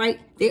 All right?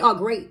 They are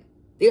great.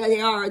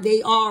 They are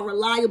a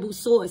reliable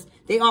source.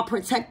 They are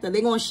protector.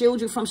 They're going to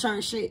shield you from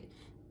certain shit.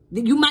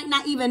 You might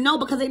not even know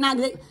because you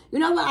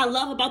know what I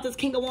love about this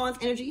King of Wands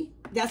energy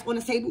that's on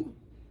the table?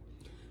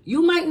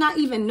 You might not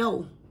even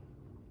know.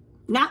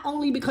 Not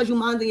only because you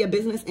mind your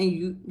business and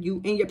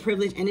you in your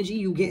privileged energy,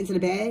 you get into the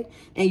bag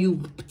and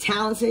you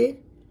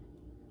talented,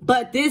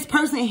 but this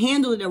person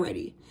handled it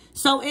already.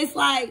 So it's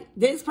like,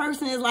 this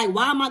person is like,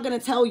 why am I going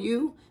to tell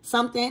you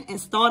something and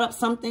start up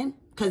something?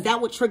 Because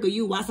that would trigger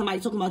you. Why somebody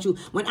talking about you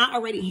when I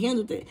already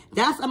handled it?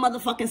 That's a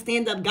motherfucking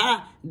stand-up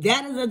guy.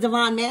 That is a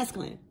divine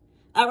masculine.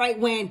 All right,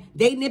 when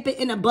they nip it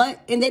in the butt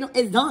and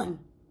it's done.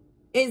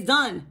 It's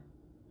done.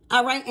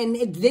 All right,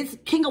 and this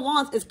King of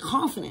Wands is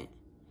confident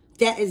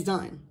that it's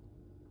done.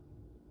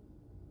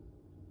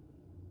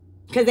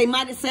 Because they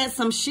might have said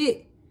some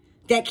shit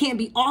that can't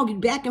be argued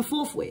back and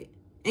forth with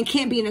and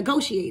can't be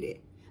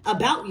negotiated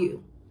about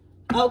you.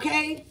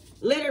 Okay?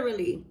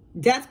 Literally.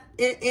 That's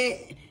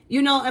it.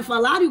 You know, and for a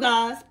lot of you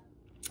guys,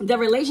 the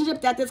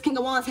relationship that this King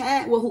of Wands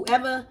had with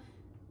whoever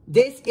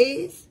this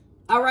is,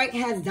 all right,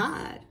 has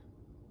died.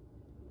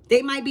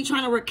 They might be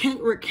trying to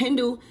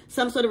rekindle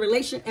some sort of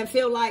relationship and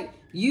feel like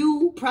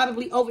you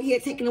probably over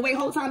here taking away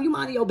whole time you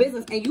minding your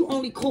business and you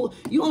only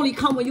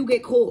come when you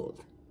get called.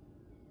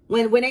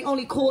 When they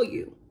only call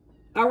you.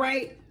 All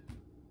right?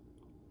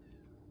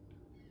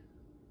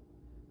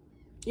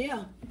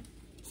 Yeah.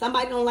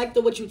 Somebody don't like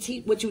what you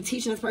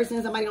teaching this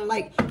person. Somebody don't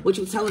like what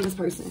you telling this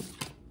person.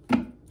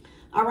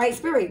 All right,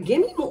 Spirit,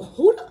 give me more.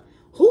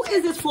 Who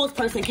is this fourth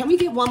person? Can we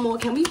get one more?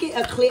 Can we get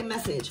a clear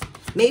message?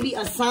 Maybe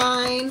a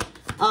sign,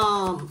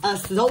 a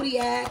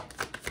zodiac,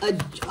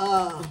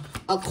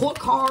 a court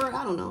card.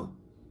 I don't know.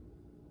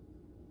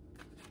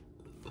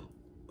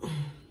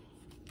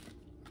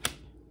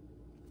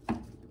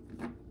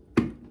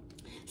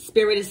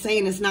 Spirit is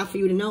saying it's not for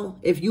you to know.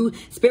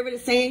 Spirit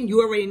is saying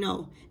you already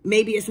know.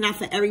 Maybe it's not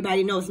for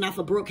everybody to know. It's not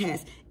for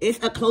broadcast. It's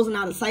a closing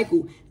out a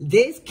cycle.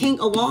 This King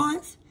of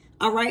Wands,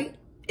 all right,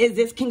 is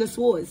this King of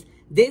Swords.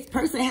 This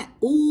person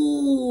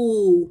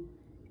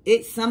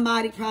it's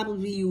somebody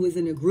probably you was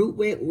in a group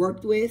with,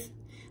 worked with,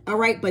 all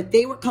right, but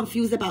they were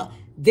confused about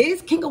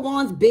this King of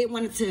Wands. Bid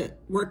wanted to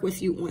work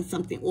with you on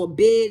something, or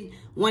Bid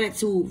wanted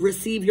to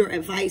receive your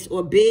advice,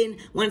 or Bid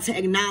wanted to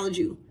acknowledge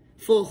you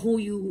for who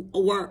you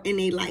were in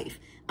their life.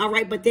 All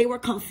right, but they were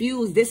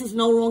confused. This is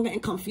no longer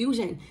in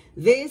confusion.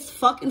 This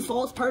fucking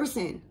false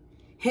person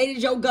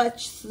hated your gut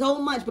so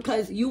much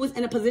because you was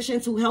in a position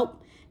to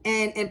help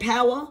and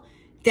empower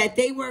that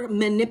they were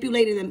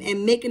manipulating them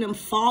and making them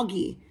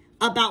foggy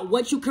about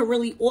what you could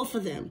really offer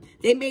them.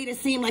 They made it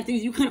seem like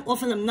you couldn't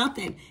offer them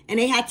nothing and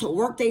they had to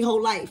work their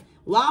whole life.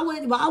 Why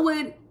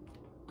would,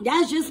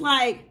 that's just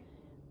like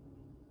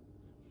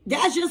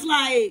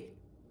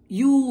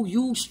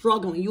you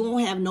struggling. You don't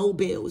have no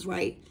bills,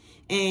 right?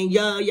 And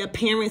your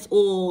parents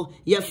or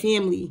your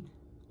family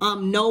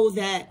know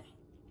that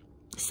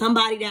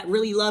somebody that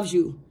really loves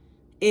you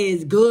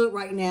is good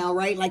right now,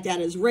 right? Like that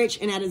is rich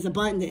and that is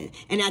abundant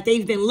and that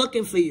they've been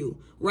looking for you,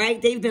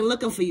 right? They've been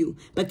looking for you,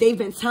 but they've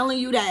been telling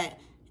you that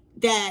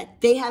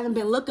they haven't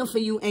been looking for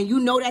you, and you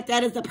know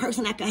that is the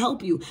person that can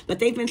help you, but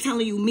they've been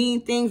telling you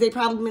mean things. They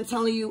probably been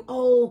telling you,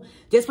 oh,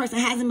 this person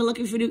hasn't been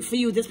looking for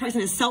you. This person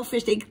is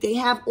selfish. They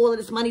have all of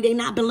this money. They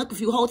not been looking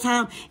for you the whole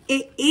time.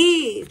 It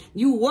is.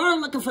 You were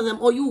looking for them,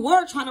 or you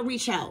were trying to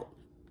reach out.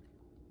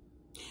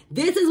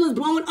 This is what's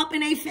blowing up in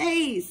their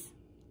face.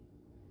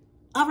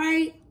 All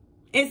right?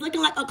 It's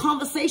looking like a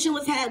conversation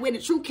was had where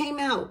the truth came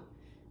out.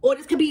 Or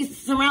this could be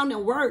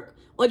surrounding work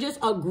or just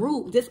a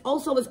group. This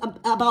also is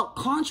about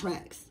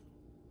contracts.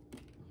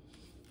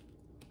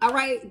 All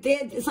right?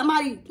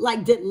 Somebody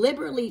like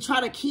deliberately try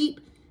to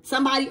keep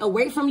somebody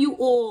away from you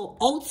or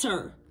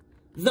alter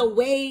the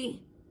way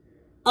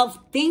of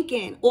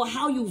thinking or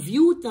how you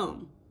viewed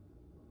them.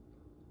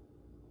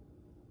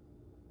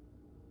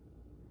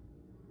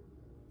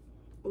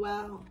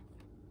 Wow.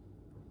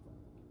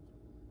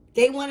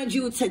 They wanted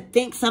you to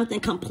think something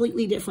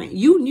completely different.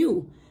 You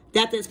knew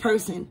that this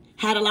person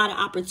had a lot of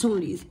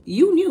opportunities.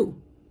 You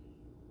knew.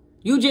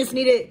 You just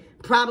needed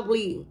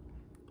probably,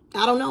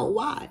 I don't know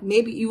why.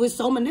 Maybe you were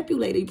so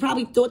manipulated. You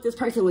probably thought this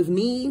person was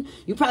mean.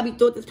 You probably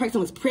thought this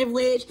person was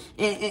privileged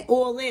and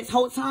all this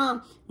whole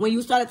time. When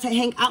you started to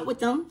hang out with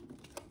them,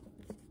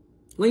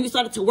 when you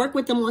started to work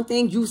with them on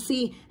things, you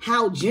see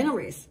how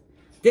generous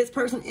this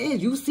person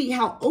is. You see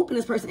how open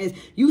this person is.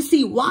 You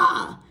see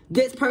why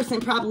this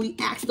person probably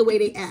acts the way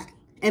they act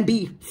and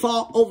be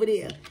far over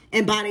there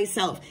and by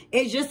themselves.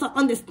 It's just an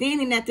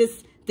understanding that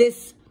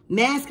this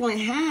masculine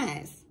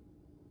has.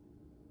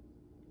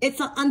 It's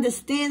an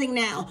understanding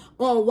now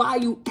on why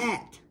you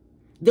act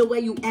the way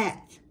you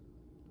act.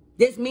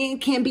 This man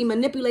can't be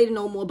manipulated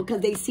no more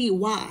because they see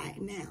why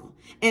now.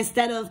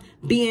 Instead of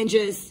being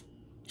just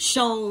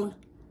shown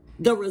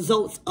the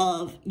results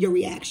of your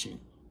reaction.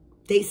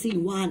 They see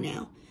why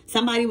now.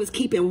 Somebody was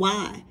keeping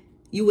why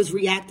you was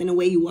reacting the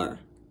way you were.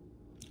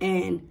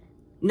 And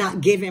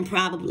not giving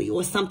probably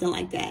or something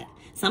like that.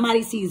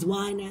 Somebody sees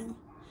why now.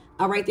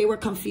 All right, they were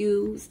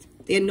confused.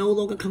 They're no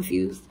longer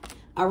confused.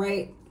 All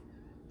right.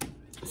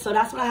 So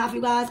that's what I have for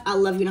you guys. I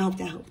love you and I hope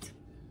that helped.